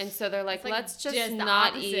weight. And so they're like, let's just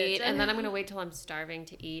not eat, and then I'm going to wait till I'm starving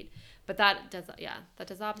to eat. But that does the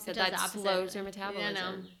opposite. That slows your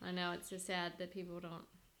metabolism. Yeah, I know. It's so sad that people don't,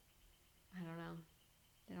 I don't know.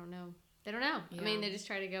 They don't know. Yeah. I mean, they just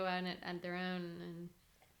try to go out at their own.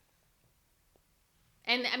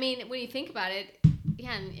 And I mean, when you think about it,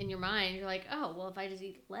 yeah, in your mind, you're like, oh, well, if I just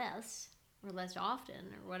eat less or less often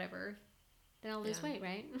or whatever, then I'll lose weight,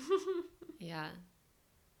 right? Yeah.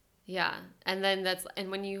 Yeah. And then and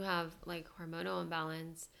when you have, like, hormonal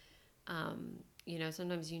imbalance, you know,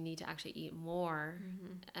 sometimes you need to actually eat more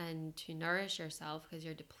and to nourish yourself because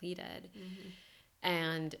you're depleted.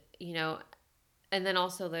 And, you know, and then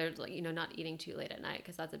also there's, like, you know, not eating too late at night,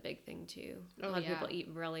 because that's a big thing too. A lot of people eat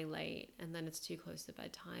really late, and then it's too close to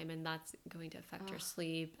bedtime, and that's going to affect your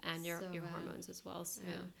sleep and your hormones as well. So,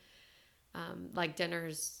 like,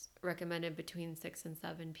 dinner's recommended between 6 and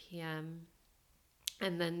 7 p.m.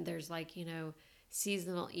 And then there's, like, you know,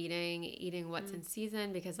 seasonal eating what's in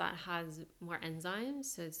season, because that has more enzymes.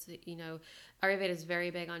 So it's, you know, Ayurveda is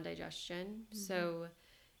very big on digestion. So,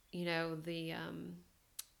 you know,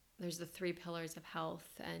 there's the 3 pillars of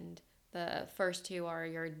health, and the first 2 are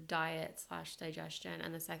your diet / digestion,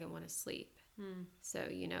 and the second one is sleep. So,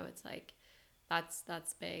 you know, it's like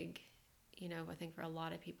that's big, I think for a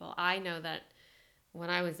lot of people, I know that when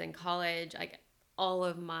I was in college, like all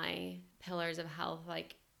of my pillars of health,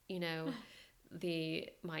 like,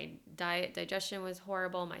 my digestion was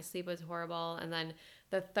horrible, my sleep was horrible. And then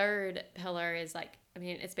the third pillar is like,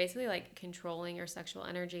 it's basically like controlling your sexual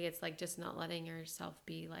energy. It's like just not letting yourself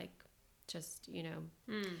be like just,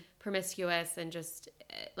 promiscuous, and just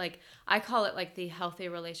like, I call it like the healthy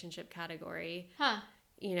relationship category.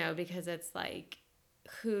 Because it's like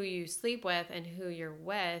who you sleep with and who you're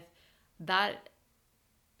with, that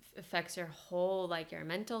affects your whole, like your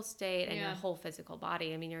mental state and your whole physical body.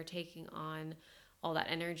 You're taking on all that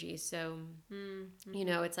energy. So,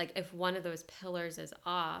 it's like if one of those pillars is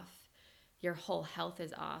off, your whole health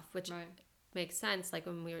is off, which makes sense. Like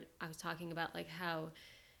when I was talking about like how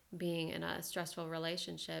being in a stressful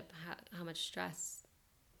relationship, how much stress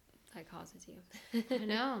that causes you. I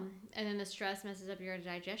know. And then the stress messes up your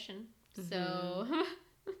digestion. So,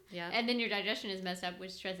 yeah. And then your digestion is messed up,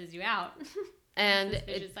 which stresses you out. And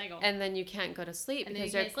then you can't go to sleep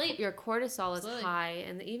because your cortisol is high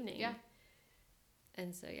in the evening. Yeah.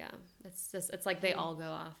 And so it's like they all go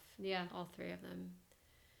off. Yeah. All three of them.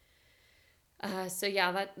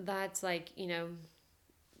 That's like,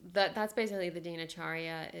 that's basically the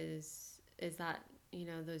Dinacharya is that,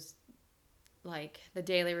 those, like the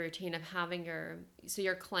daily routine of having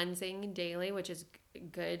you're cleansing daily, which is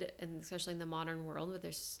good, and especially in the modern world where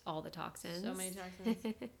there's all the toxins. So many toxins.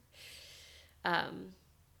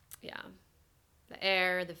 The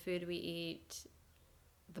air, the food we eat,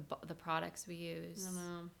 the products we use,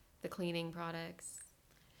 the cleaning products.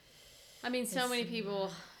 So many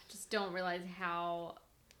people just don't realize how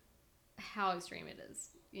extreme it is,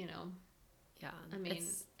 Yeah.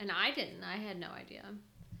 And I didn't. I had no idea.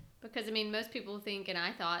 Because, most people think, and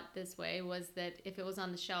I thought this way, was that if it was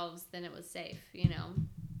on the shelves, then it was safe,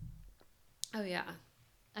 Oh, yeah.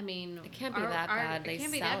 It can't be that bad. It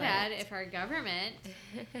can't be that bad if our government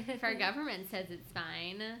says it's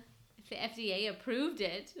fine. If the FDA approved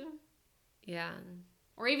it. Yeah.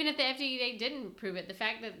 Or even if the FDA didn't approve it, the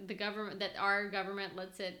fact that our government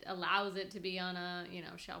allows it to be on a,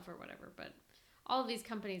 shelf or whatever. But all of these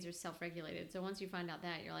companies are self-regulated. So once you find out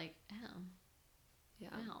that, you're like, oh. Yeah.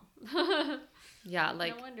 Wow. Yeah,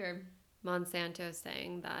 like no wonder. Monsanto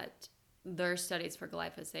saying that their studies for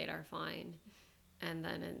glyphosate are fine. And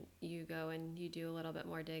then you go and you do a little bit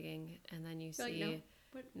more digging, and then you see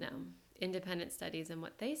independent studies and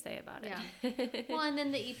what they say about it. Yeah. Well, and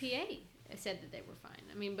then the EPA said that they were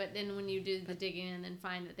fine. But then when you do the digging and then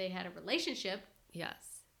find that they had a relationship.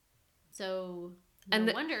 Yes. So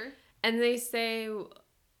no wonder. And they say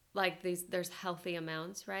like there's healthy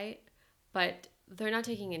amounts, right? But they're not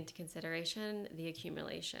taking into consideration the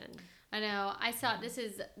accumulation. I know. I saw this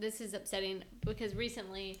is upsetting because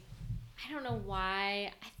recently, I don't know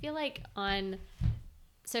why, I feel like on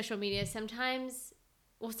social media sometimes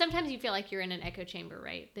you feel like you're in an echo chamber,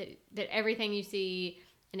 right? That everything you see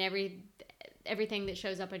and everything that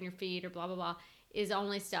shows up on your feed or blah blah blah is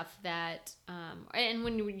only stuff that and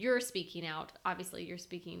when you're speaking out, obviously you're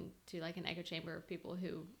speaking to like an echo chamber of people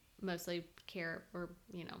who mostly care or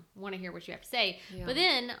want to hear what you have to say. Yeah. But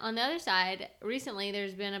then on the other side, recently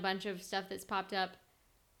there's been a bunch of stuff that's popped up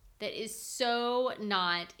that is so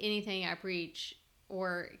not anything I preach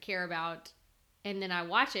or care about, and then I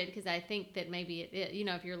watch it because I think that maybe it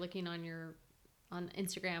if you're looking on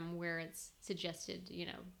Instagram where it's suggested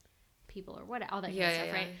people or what all that kind of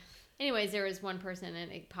stuff, right? Anyways, there was one person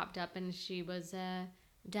and it popped up and she was a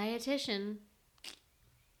dietitian.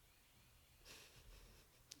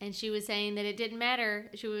 And she was saying that it didn't matter.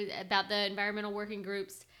 She was about the environmental working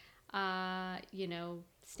group's,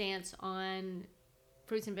 stance on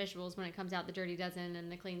fruits and vegetables when it comes out the Dirty Dozen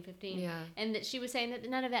and the Clean 15. Yeah. And that she was saying that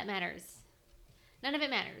none of that matters. None of it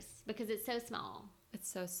matters because it's so small. It's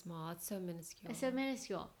so small. It's so minuscule. It's so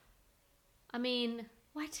minuscule.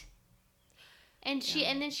 What? And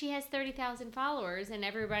then she has 30,000 followers and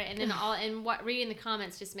everybody, and then reading the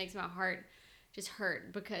comments just makes my heart just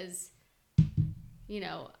hurt because.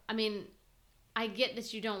 I get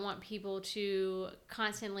that you don't want people to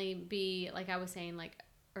constantly be, like I was saying, like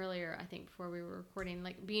earlier, I think before we were recording,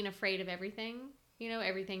 like being afraid of everything,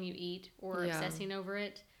 everything you eat or obsessing over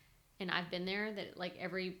it. And I've been there that like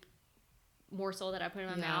every morsel that I put in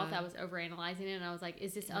my mouth, I was overanalyzing it. And I was like,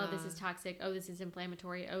 is this, this is toxic. Oh, this is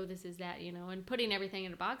inflammatory. Oh, this is that, and putting everything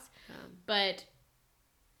in a box. But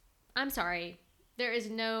I'm sorry. There is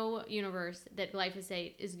no universe that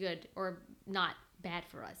glyphosate is good or not bad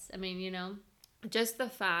for us. Just the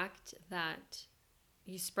fact that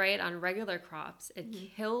you spray it on regular crops, it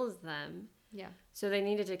kills them. Yeah. So they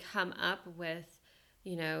needed to come up with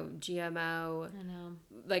GMO, I know.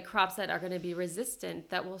 like crops that are going to be resistant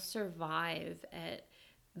that will survive it.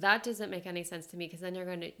 That doesn't make any sense to me, because then you're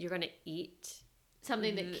going to eat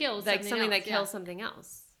Something that kills like something else. that kills something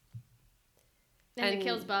else. And it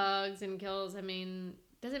kills bugs and kills,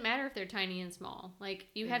 doesn't matter if they're tiny and small. Like,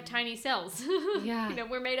 you have tiny cells. Yeah.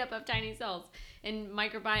 We're made up of tiny cells and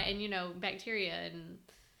microbiome and, bacteria and,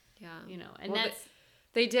 and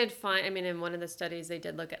they did find, in one of the studies, they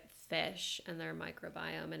did look at fish and their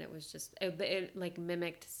microbiome, and it was just, it like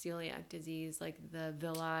mimicked celiac disease, like the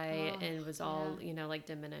villi, and was all, like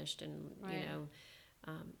diminished, and, right.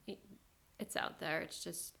 It's out there. It's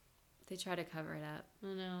just, they try to cover it up.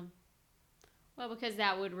 I know. Well, because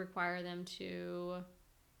that would require them to,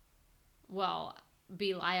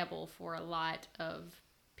 be liable for a lot of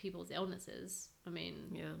people's illnesses.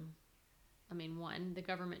 One, the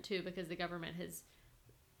government too, because the government has,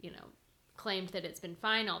 claimed that it's been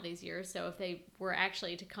fine all these years. So if they were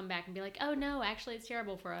actually to come back and be like, oh no, actually it's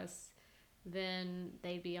terrible for us, then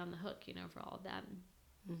they'd be on the hook, for all of that.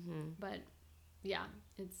 Mm-hmm. But yeah,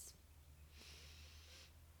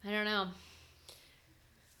 I don't know.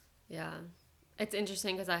 Yeah. It's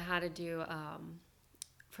interesting because I had to do,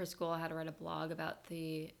 for school, I had to write a blog about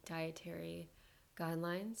the dietary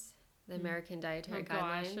guidelines, the American dietary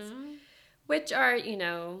guidelines, which are,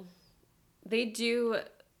 they do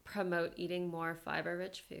promote eating more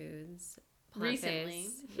fiber-rich foods. Recently.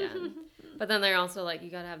 Yeah. But then they're also like, you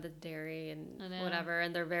got to have the dairy and whatever.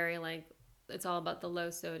 And they're very like, it's all about the low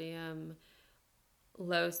sodium,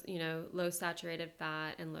 low saturated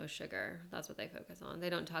fat, and low sugar. That's what they focus on. They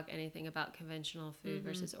don't talk anything about conventional food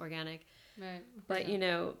versus organic. Right. But,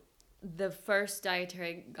 the first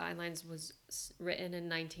dietary guidelines was written in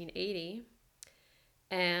 1980.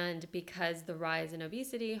 And because the rise in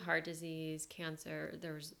obesity, heart disease, cancer,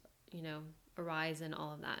 there was, a rise in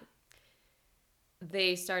all of that.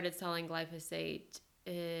 They started selling glyphosate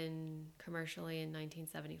commercially in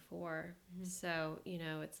 1974. Mm-hmm. So,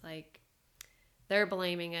 it's like they're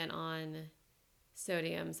blaming it on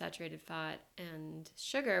sodium, saturated fat, and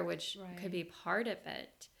sugar, which could be part of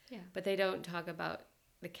it. Yeah. But they don't talk about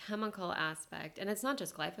the chemical aspect. And it's not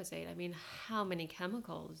just glyphosate. How many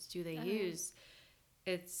chemicals do they use?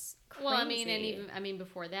 It's crazy. Well, and even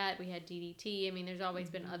before that we had DDT. There's always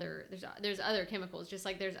been there's other chemicals, just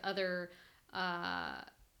like there's other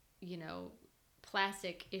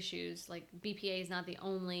plastic issues. Like BPA is not the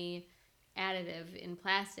only additive in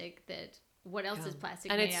plastic. What else is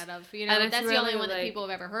plastic made out of? That's really the only one that people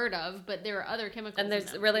have ever heard of, but there are other chemicals. And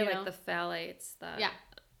there's really like the phthalates that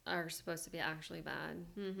are supposed to be actually bad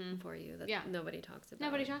for you that nobody talks about.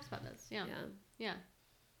 Nobody talks about this. Yeah.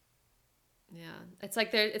 It's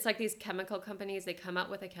like these chemical companies, they come out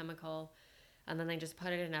with a chemical and then they just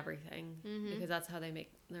put it in everything because that's how they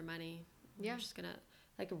make their money. Yeah. I'm just gonna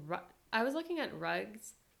I was looking at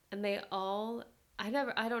rugs, and they all, I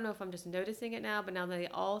don't know if I'm just noticing it now, but now they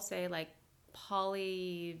all say like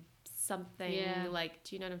poly something. Like,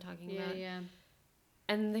 do you know what I'm talking about? Yeah.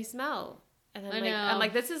 And they smell. And I'm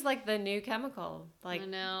like, this is like the new chemical. Like, I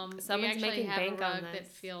know. Someone's making bank on this.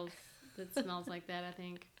 That smells like that, I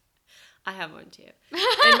think. I have one too.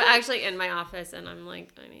 And actually in my office, and I'm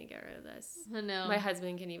like, I need to get rid of this. I know. My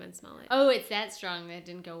husband can even smell it. Oh, it's that strong that it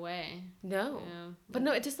didn't go away. No. But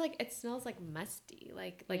no, it just it smells like musty,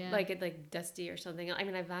 like dusty or something.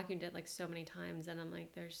 I've vacuumed it like so many times, and I'm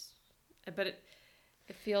like, but it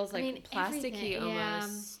feels like plasticky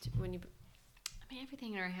almost when you.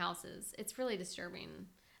 Everything in our houses, it's really disturbing.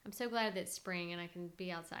 I'm so glad that it's spring and I can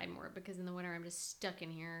be outside more, because in the winter I'm just stuck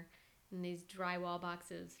in here in these drywall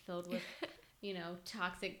boxes filled with,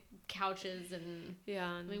 toxic couches and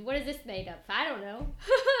what is this made of? I don't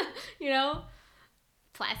know.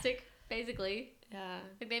 Plastic, basically. Yeah.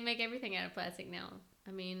 Like they make everything out of plastic now.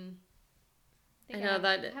 I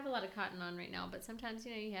have a lot of cotton on right now, but sometimes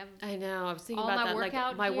you have. I know. I was thinking about that,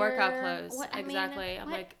 like my workout clothes. Exactly.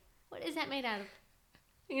 I'm like, what is that made out of?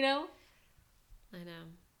 I know.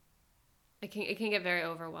 It can get very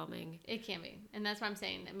overwhelming. It can be. And that's what I'm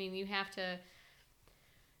saying. You have to,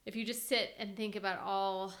 if you just sit and think about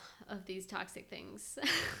all of these toxic things.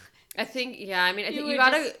 I think you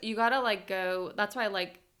gotta like go, that's why I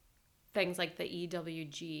like things like the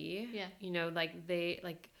EWG. Yeah.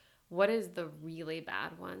 What is the really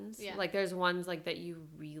bad ones? Yeah. Like there's ones like that you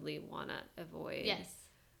really want to avoid. Yes.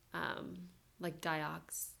 Like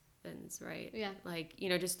dioxins, right? Yeah. Like,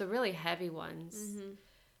 just the really heavy ones. Mm-hmm.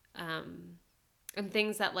 And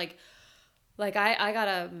things that like I got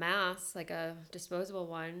a mask, like a disposable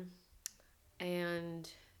one, and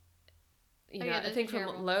I think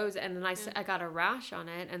from Lowe's, and then I got a rash on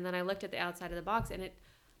it, and then I looked at the outside of the box, and it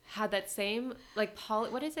had that same like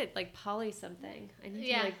what is it, like poly something? I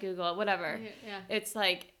need to like Google it. Whatever. Yeah. It's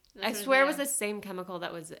like I swear it was the same chemical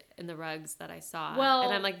that was in the rugs that I saw. Well,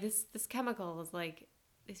 and I'm like, this chemical is like,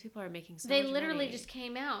 these people are making so much They money. literally just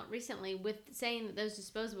came out recently with saying that those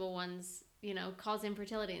disposable ones, cause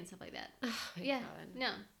infertility and stuff like that. Oh my God. No.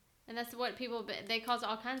 And that's what they cause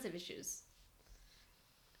all kinds of issues.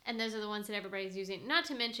 And those are the ones that everybody's using. Not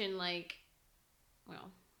to mention, like,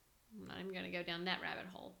 well, I'm not even going to go down that rabbit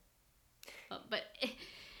hole. But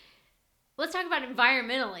let's talk about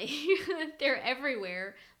environmentally. They're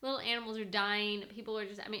everywhere. Little animals are dying. People are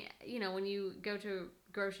just, when you go to a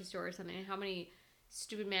grocery store or something, how many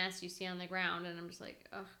stupid masks you see on the ground, and I'm just like,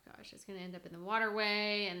 oh gosh, it's going to end up in the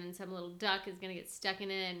waterway, and then some little duck is going to get stuck in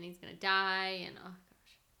it, and he's going to die, and oh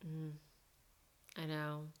gosh. I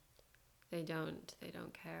know. They don't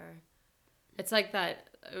care. It's like that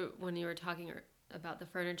when you were talking about the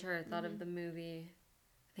furniture, I thought of the movie, I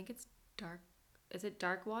think it's is it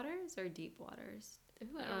Dark Waters or Deep Waters?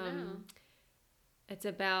 Ooh, I don't know. It's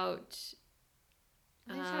about...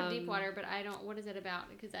 I think it's called Deepwater, but I don't... What is it about?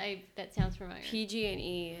 Because that sounds familiar.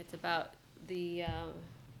 PG&E. It's about the...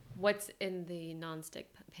 what's in the nonstick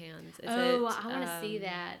pans. I want to see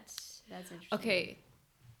that. That's interesting. Okay.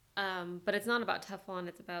 But it's not about Teflon.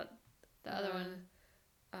 It's about... The other one.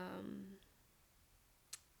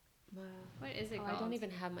 What is it called? I don't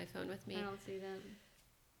even have my phone with me. I don't see that.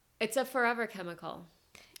 It's a forever chemical.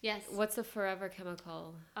 Yes. What's a forever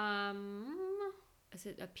chemical? Is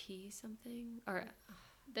it a P something? Or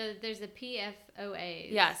there's the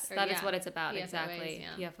PFOAs. Yes, that is what it's about. PFOAs, exactly.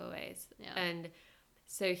 Yeah. PFOAs. Yeah. And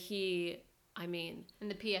so And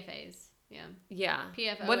the PFAs. Yeah. Yeah.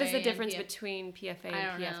 PFOA. What is the difference between PFA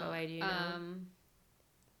and PFOA? Do you know?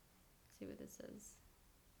 See what this is.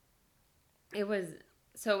 It was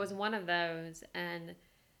one of those, and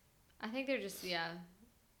I think they're just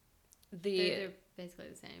they're basically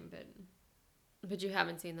the same, but you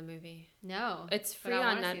haven't seen the movie. No, it's free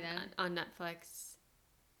on Netflix,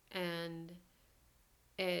 and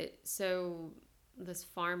so this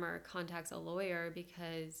farmer contacts a lawyer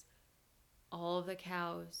because all of the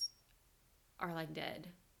cows are like dead,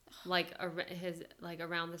 like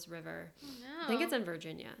around this river. Oh, no. I think it's in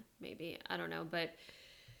Virginia, maybe, I don't know,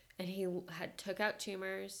 and he took out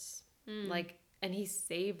tumors, and he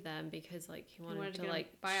saved them because he wanted to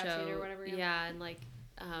biopsy or whatever. Yeah, and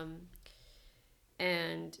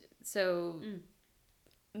and so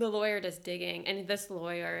the lawyer does digging, and this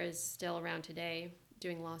lawyer is still around today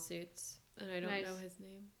doing lawsuits, and I don't know his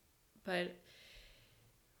name, but I'm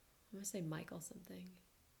gonna say Michael something.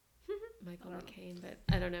 Michael McCain, but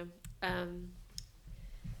I don't know. I'm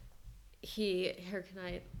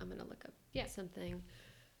gonna look up something.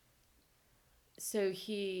 So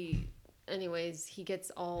he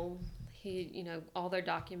gets all their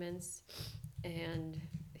documents, and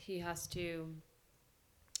he has to,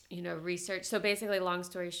 research. So basically, long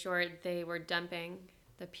story short, they were dumping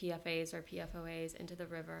the PFAs or PFOAs into the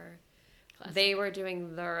river. Classic. They were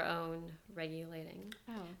doing their own regulating,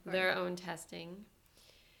 their own testing.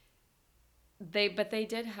 But they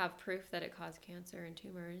did have proof that it caused cancer and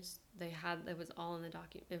tumors. It was all in the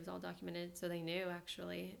it was all documented, so they knew.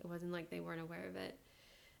 Actually, it wasn't like they weren't aware of it,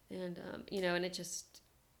 and and it's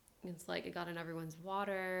like it got in everyone's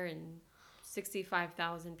water, and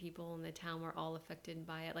 65,000 people in the town were all affected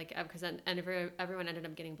by it. Because everyone ended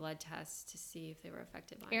up getting blood tests to see if they were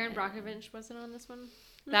affected by it. Erin Brockovich wasn't on this one.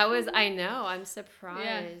 That was, I know, I'm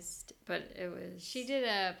surprised, but it was. She did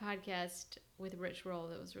a podcast with Rich Roll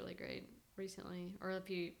that was really great recently, or a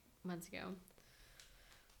few months ago.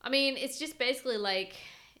 It's just basically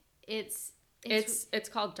it's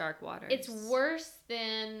called Dark Waters. It's worse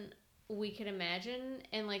than we could imagine,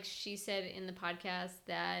 and she said in the podcast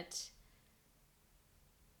that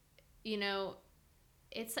it's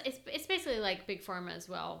basically like Big Pharma as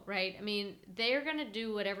well, right? They're gonna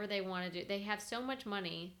do whatever they want to do. They have so much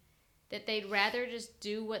money that they'd rather just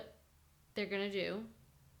do what they're gonna do,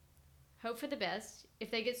 hope for the best. If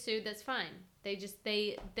they get sued, that's fine.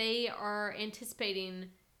 They are anticipating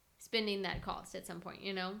spending that cost at some point,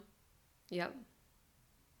 Yep.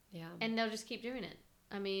 Yeah. And they'll just keep doing it.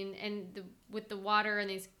 With the water and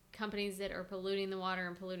these companies that are polluting the water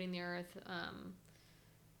and polluting the earth,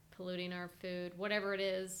 polluting our food, whatever it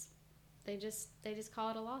is, they just call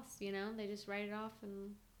it a loss, They just write it off,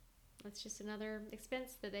 and that's just another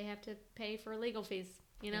expense that they have to pay for legal fees,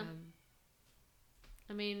 Yeah.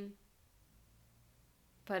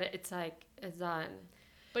 But it's on.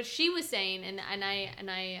 But she was saying, and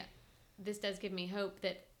I this does give me hope,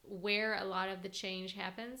 that where a lot of the change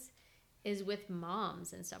happens is with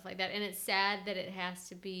moms and stuff like that. And it's sad that it has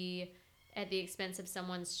to be at the expense of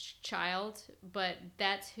someone's child, but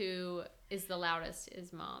that's who is the loudest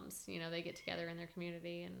is moms. You know, they get together in their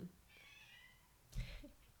community and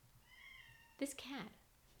this cat.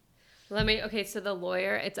 Okay, so the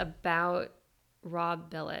lawyer, it's about Rob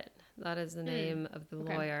Billett. That is the name of the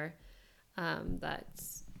lawyer.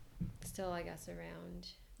 That's still, I guess, around.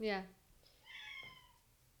 Yeah.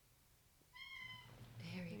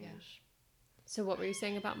 There you go. So what were you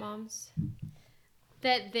saying about moms?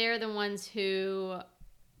 That they're the ones who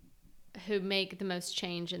make the most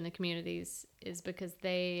change in the communities is because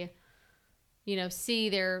they, you know, see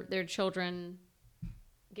their children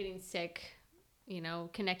getting sick, you know,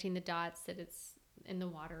 connecting the dots that it's in the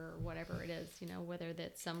water or whatever it is, you know, whether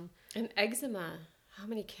that's some... And eczema. How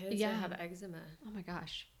many kids have eczema? Oh my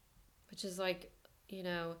gosh. Which is like, you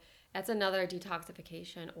know, that's another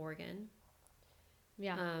detoxification organ.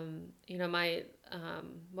 Yeah. You know, my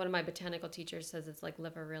one of my botanical teachers says it's like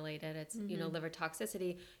liver related. It's, you know, liver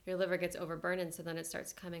toxicity. Your liver gets overburdened, so then it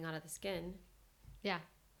starts coming out of the skin. Yeah.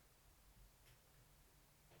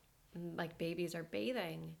 And like babies are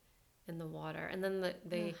bathing in the water, and then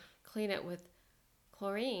they clean it with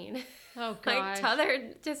chlorine. Oh gosh. Like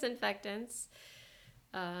other disinfectants.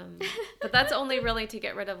 But that's only really to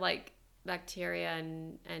get rid of like bacteria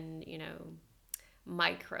and you know,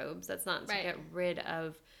 microbes. That's not to get rid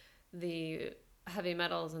of the heavy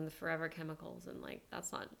metals and the forever chemicals, and like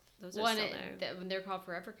that's not, those are still there. They're called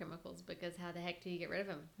forever chemicals because how the heck do you get rid of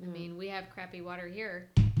them? I mean, we have crappy water here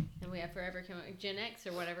and we have forever Gen X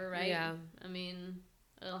or whatever, right? Yeah. I mean,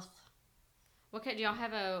 ugh. What kind, do y'all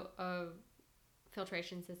have a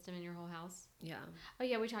filtration system in your whole house? Yeah. Oh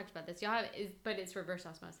yeah, we talked about this. Y'all have, but it's reverse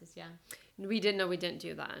osmosis, yeah. We didn't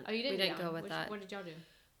do that. Oh, you didn't? We didn't go with that. What did y'all do?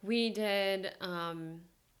 We did,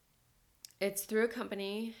 it's through a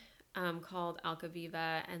company called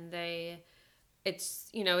Alcaviva, and it's,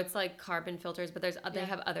 you know, it's like carbon filters, but they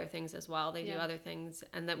have other things as well. They do other things,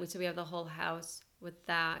 and then so we have the whole house with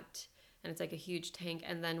that, and it's like a huge tank,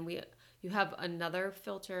 and then you have another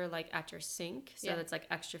filter like at your sink, so that's like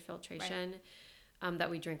extra filtration. That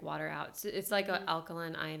we drink water out. So it's like an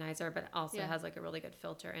alkaline ionizer, but also has like a really good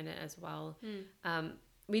filter in it as well.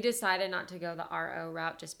 We decided not to go the RO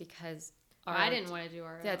route just because I didn't want to do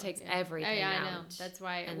RO. Yeah, it takes everything out. I know. That's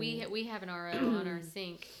why we have an RO on our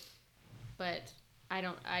sink, but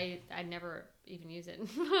I never even use it.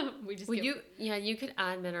 We just you could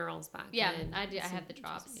add minerals back. Yeah, I do. I have the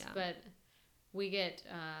drops, but we get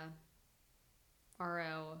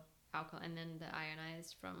RO alkaline, and then the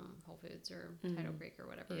ionized from Whole Foods or Tidal Creek or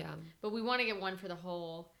whatever. Yeah. But we want to get one for the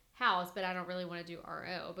whole house, but I don't really want to do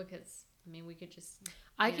RO because, I mean, we could just...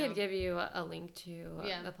 I could give you a link to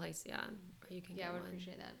the place, or you can get I would one.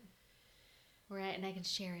 appreciate that. Right, and I can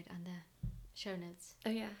share it on the show notes. Oh,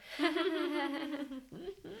 yeah.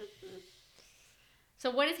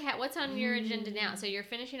 So what's on your agenda now? So you're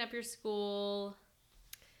finishing up your school.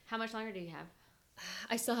 How much longer do you have?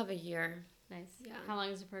 I still have a year. Nice. Yeah. How long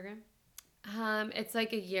is the program? It's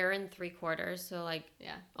like 1 year and 3/4, so like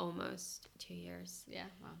almost 2 years. Yeah.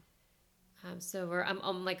 Wow. So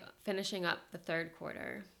I'm like finishing up the 3rd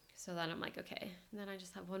quarter. So then I'm like, okay, and then I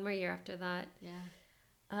just have 1 more year after that. Yeah.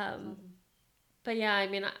 Awesome. But yeah, I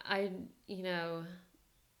mean, you know,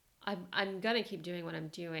 I'm gonna keep doing what I'm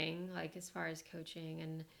doing, like as far as coaching,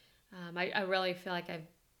 and I really feel like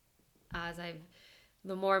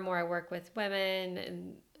the more and more I work with women,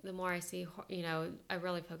 and the more I see, you know, I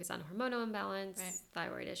really focus on hormonal imbalance,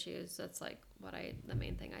 thyroid issues. That's like the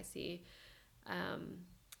main thing I see.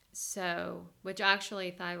 So, which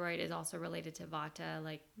actually thyroid is also related to vata.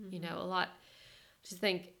 Like, you know, a lot, just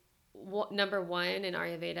think, number one, in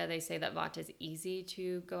Ayurveda, they say that vata is easy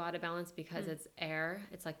to go out of balance because it's air.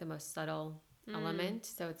 It's like the most subtle element.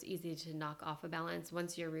 So it's easy to knock off a balance.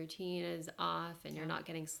 Once your routine is off and you're not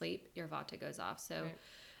getting sleep, your vata goes off. So,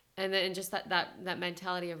 and then just that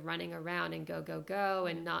mentality of running around and go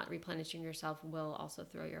and not replenishing yourself will also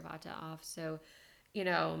throw your vata off. So, you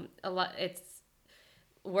know, it's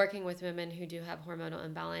working with women who do have hormonal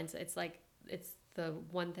imbalance. It's the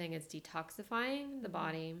one thing is detoxifying the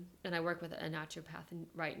body, and I work with a naturopath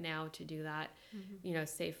right now to do that, you know,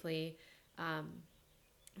 safely,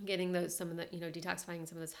 getting detoxifying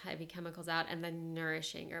some of those heavy chemicals out, and then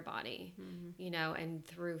nourishing your body, you know, and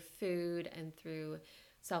through food and through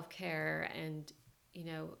self-care and, you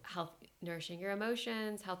know, nourishing your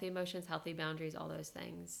emotions, healthy boundaries, all those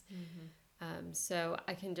things. So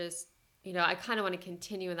I can just, you know, I kind of want to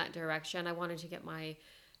continue in that direction. I wanted to get my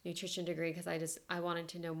nutrition degree because I wanted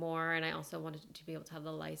to know more, and I also wanted to be able to have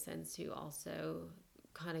the license to also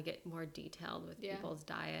kind of get more detailed with people's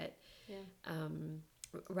diet,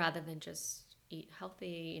 rather than just, eat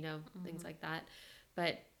healthy, things like that.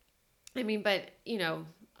 But I mean,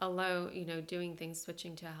 alone, doing things,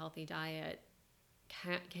 switching to a healthy diet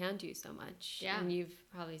can do so much. Yeah. And you've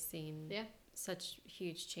probably seen such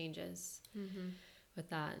huge changes with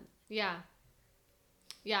that. Yeah.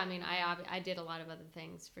 Yeah, I mean, I did a lot of other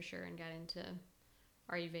things for sure and got into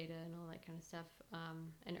Ayurveda and all that kind of stuff,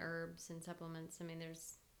 and herbs and supplements. I mean,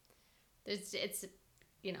 it's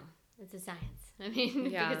it's a science. I mean,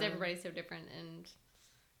 because everybody's so different, and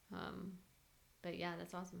but yeah,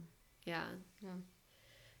 that's awesome. Yeah.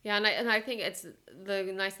 And I think it's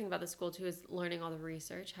the nice thing about the school too is learning all the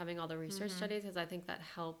research, having all the research studies, because I think that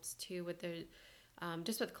helps too with the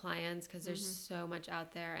just with clients, because there's so much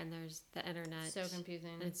out there, and there's the internet. So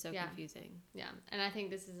confusing. And it's so confusing. Yeah, and I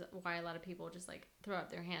think this is why a lot of people just like throw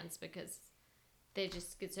up their hands, because they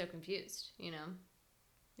just get so confused.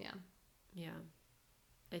 Yeah. Yeah.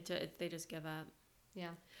 They just give up.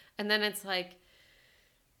 Yeah. And then it's like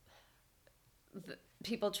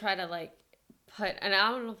people try to like put, and I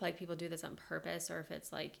don't know if like people do this on purpose or if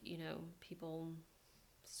it's like, people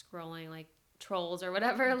scrolling like trolls or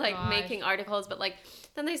whatever, like making articles, but like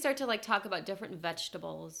then they start to like talk about different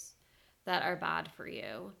vegetables that are bad for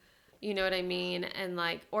you. You know what I mean? And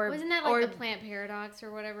like, or wasn't that like the plant paradox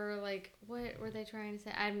or whatever? Like, what were they trying to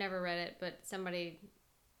say? I've never read it, but somebody,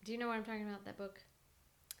 do you know what I'm talking about? That book?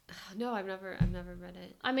 No, I've never read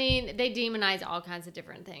it. I mean, they demonize all kinds of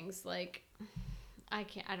different things. Like, I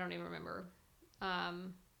don't even remember.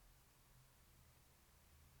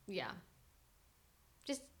 Yeah.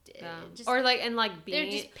 Just or like, and like beans, they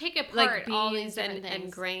just pick apart like beans all these different things.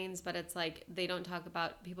 And grains, but it's like they don't talk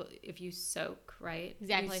about people if you soak, right?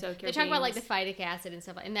 Exactly. You soak they your talk beans. about like the phytic acid and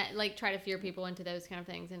stuff, and that like try to fear people into those kind of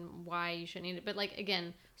things and why you shouldn't eat it. But like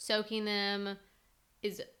again, soaking them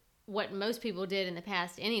is what most people did in the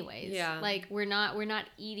past, anyways. Yeah. Like we're not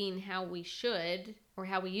eating how we should or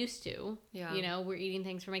how we used to. Yeah. We're eating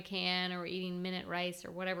things from a can, or we're eating minute rice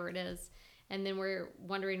or whatever it is, and then we're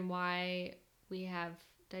wondering why we have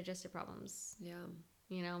digestive problems.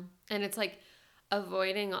 Yeah. And it's like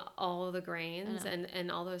avoiding all the grains and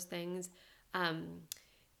all those things, and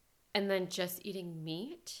then just eating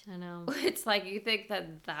meat. I know. It's like you think that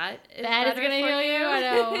is going to heal you. I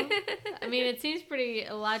know. I mean, it seems pretty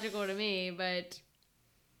illogical to me, but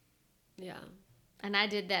yeah. And I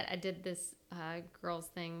did that. I did this girl's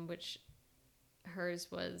thing, which hers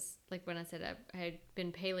was like when I said I had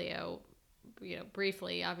been paleo,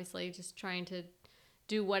 briefly, obviously, just trying to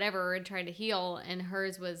do whatever and trying to heal, and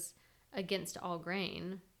hers was against all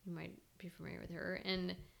grain. You might be familiar with her,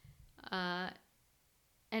 and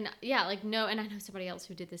yeah, like no, and I know somebody else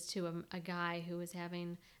who did this too. A guy who was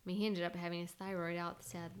having, he ended up having his thyroid out.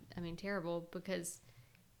 Sad, terrible, because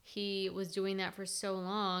he was doing that for so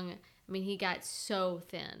long. He got so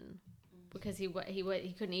thin because he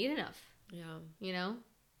couldn't eat enough. Yeah.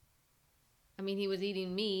 He was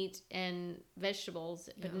eating meat and vegetables,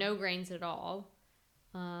 but no grains at all.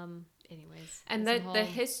 Anyways. And the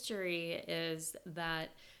history is that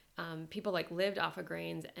people like lived off of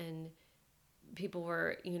grains and people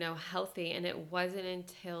were, healthy. And it wasn't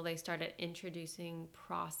until they started introducing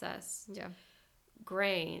processed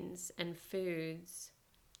grains and foods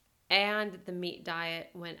and the meat diet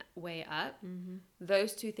went way up. Mm-hmm.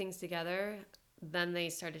 Those two things together, then they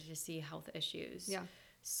started to see health issues. Yeah.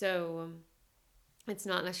 So it's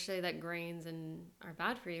not necessarily that grains are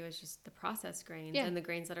bad for you. It's just the processed grains and the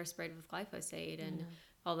grains that are sprayed with glyphosate and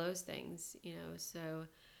all those things, So,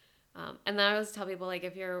 and then I always tell people, like,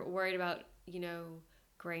 if you're worried about,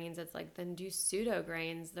 grains, it's like, then do pseudo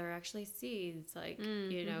grains. They're actually seeds, like,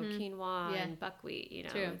 quinoa and buckwheat,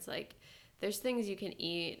 True. It's like, there's things you can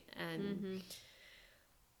eat, and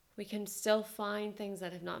we can still find things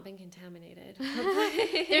that have not been contaminated.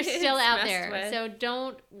 They're still out there. So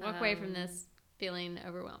don't walk away from this feeling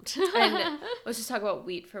overwhelmed. And let's just talk about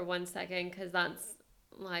wheat for 1 second, because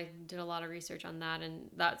I did a lot of research on that, and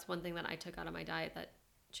that's one thing that I took out of my diet that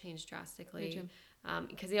changed drastically.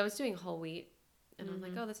 Because I was doing whole wheat, and I'm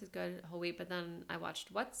like, oh, this is good, whole wheat. But then I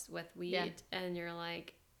watched What's with Wheat, and you're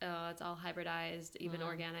like, oh, it's all hybridized, even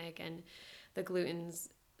organic, and the gluten's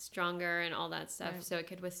stronger and all that stuff, so it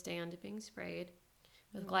could withstand being sprayed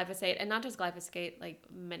with glyphosate, and not just glyphosate, like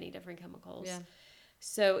many different chemicals. Yeah.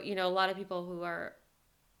 So, a lot of people who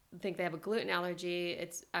think they have a gluten allergy,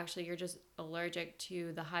 it's actually you're just allergic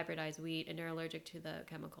to the hybridized wheat, and you're allergic to the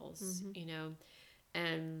chemicals,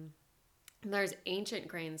 And there's ancient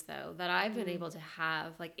grains, though, that I've been able to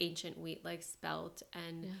have, like ancient wheat, like spelt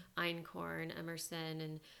and einkorn, Emerson,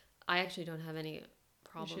 and I actually don't have any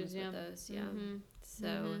problems with those. Yeah.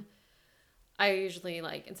 So I usually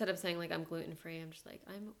like, instead of saying like I'm gluten free, I'm just like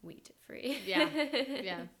I'm wheat free. Yeah.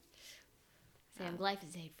 Say I'm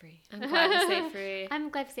glyphosate free. I'm glyphosate free. I'm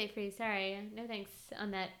glyphosate free. Sorry, no thanks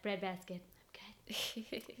on that bread basket. I'm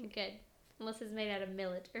good. I'm good. Unless it's made out of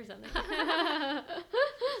millet or something.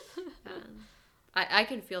 I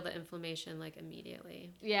can feel the inflammation like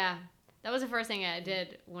immediately. Yeah, that was the first thing I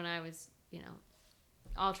did when I was,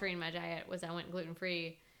 altering my diet. Was I went gluten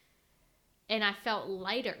free, and I felt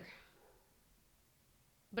lighter.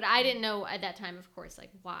 But I didn't know at that time, of course, like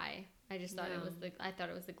why. I just thought it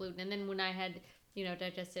was the gluten. And then when I had,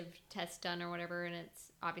 digestive tests done or whatever, and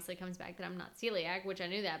it's obviously comes back that I'm not celiac, which I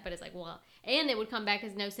knew that, but it's like, well, and it would come back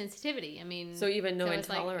as no sensitivity. I mean, so even no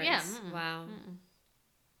intolerance. Like, Wow.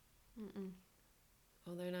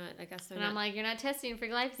 Well, they're not. I guess they're and not. I'm like, you're not testing for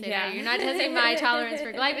glyphosate. Yeah. You're not testing my tolerance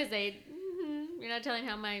for glyphosate. You're not telling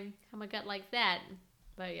how my gut likes that.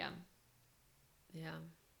 But yeah. Yeah.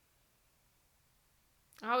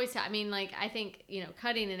 I always, I think,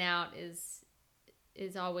 cutting it out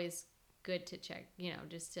is always good to check,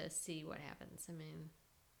 just to see what happens. I mean,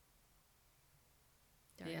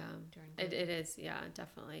 it is. Yeah,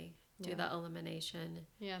 definitely do the elimination.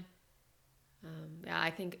 Yeah.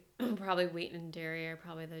 I think probably wheat and dairy are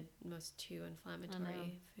probably the most two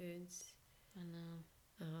inflammatory foods. I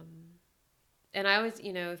know. And I always,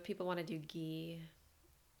 if people want to do ghee,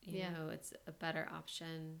 you know, it's a better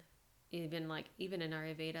option. Even in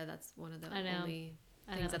Ayurveda, that's one of the only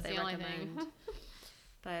things that they recommend.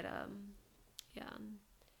 But yeah.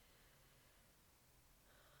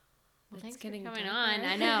 Well, thanks for coming on.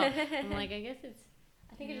 I know. I'm like, I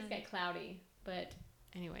think it just got cloudy. But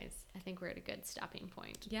anyways, I think we're at a good stopping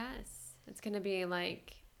point. Yes. It's going to be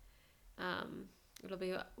like, it'll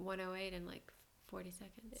be 1:08 in like 40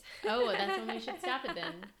 seconds. Oh, that's when we should stop it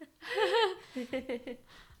then.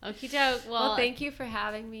 Okie doke. Well, thank you for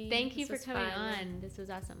having me. Thank you for coming on. This was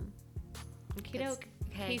awesome. Okie doke.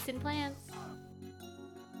 Okay. Peace and plants.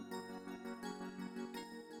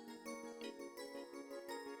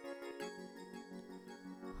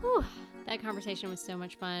 Whew. That conversation was so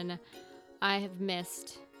much fun. I have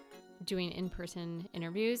missed doing in-person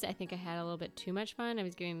interviews. I think I had a little bit too much fun. I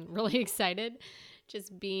was getting really excited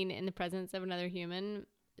just being in the presence of another human.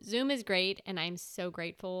 Zoom is great, and I'm so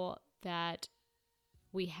grateful that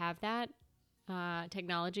we have that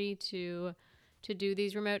technology to do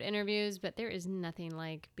these remote interviews, but there is nothing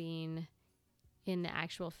like being in the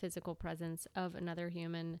actual physical presence of another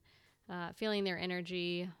human, feeling their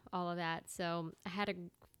energy, all of that. So I had a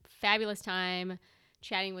fabulous time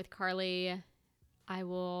chatting with Carly. I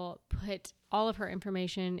will put all of her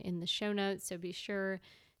information in the show notes, so be sure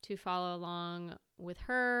to follow along with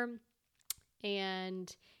her.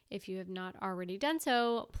 And if you have not already done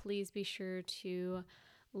so, please be sure to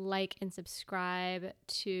like and subscribe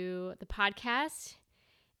to the podcast.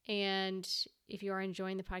 And if you are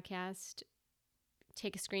enjoying the podcast,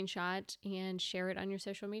 take a screenshot and share it on your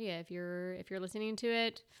social media. If you're listening to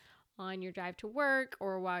it on your drive to work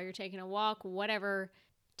or while you're taking a walk, whatever,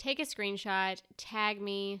 take a screenshot, tag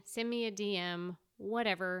me, send me a DM,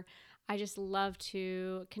 whatever. I just love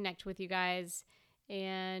to connect with you guys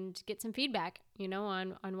and get some feedback,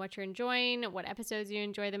 on what you're enjoying, what episodes you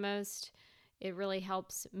enjoy the most. It really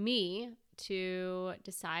helps me to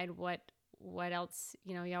decide what else,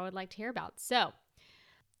 y'all would like to hear about. So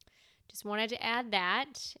just wanted to add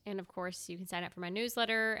that. And of course, you can sign up for my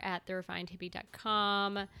newsletter at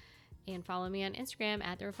therefinedhippie.com and follow me on Instagram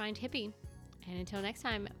at therefinedhippie. And until next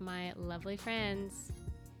time, my lovely friends,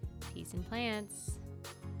 peace and plants.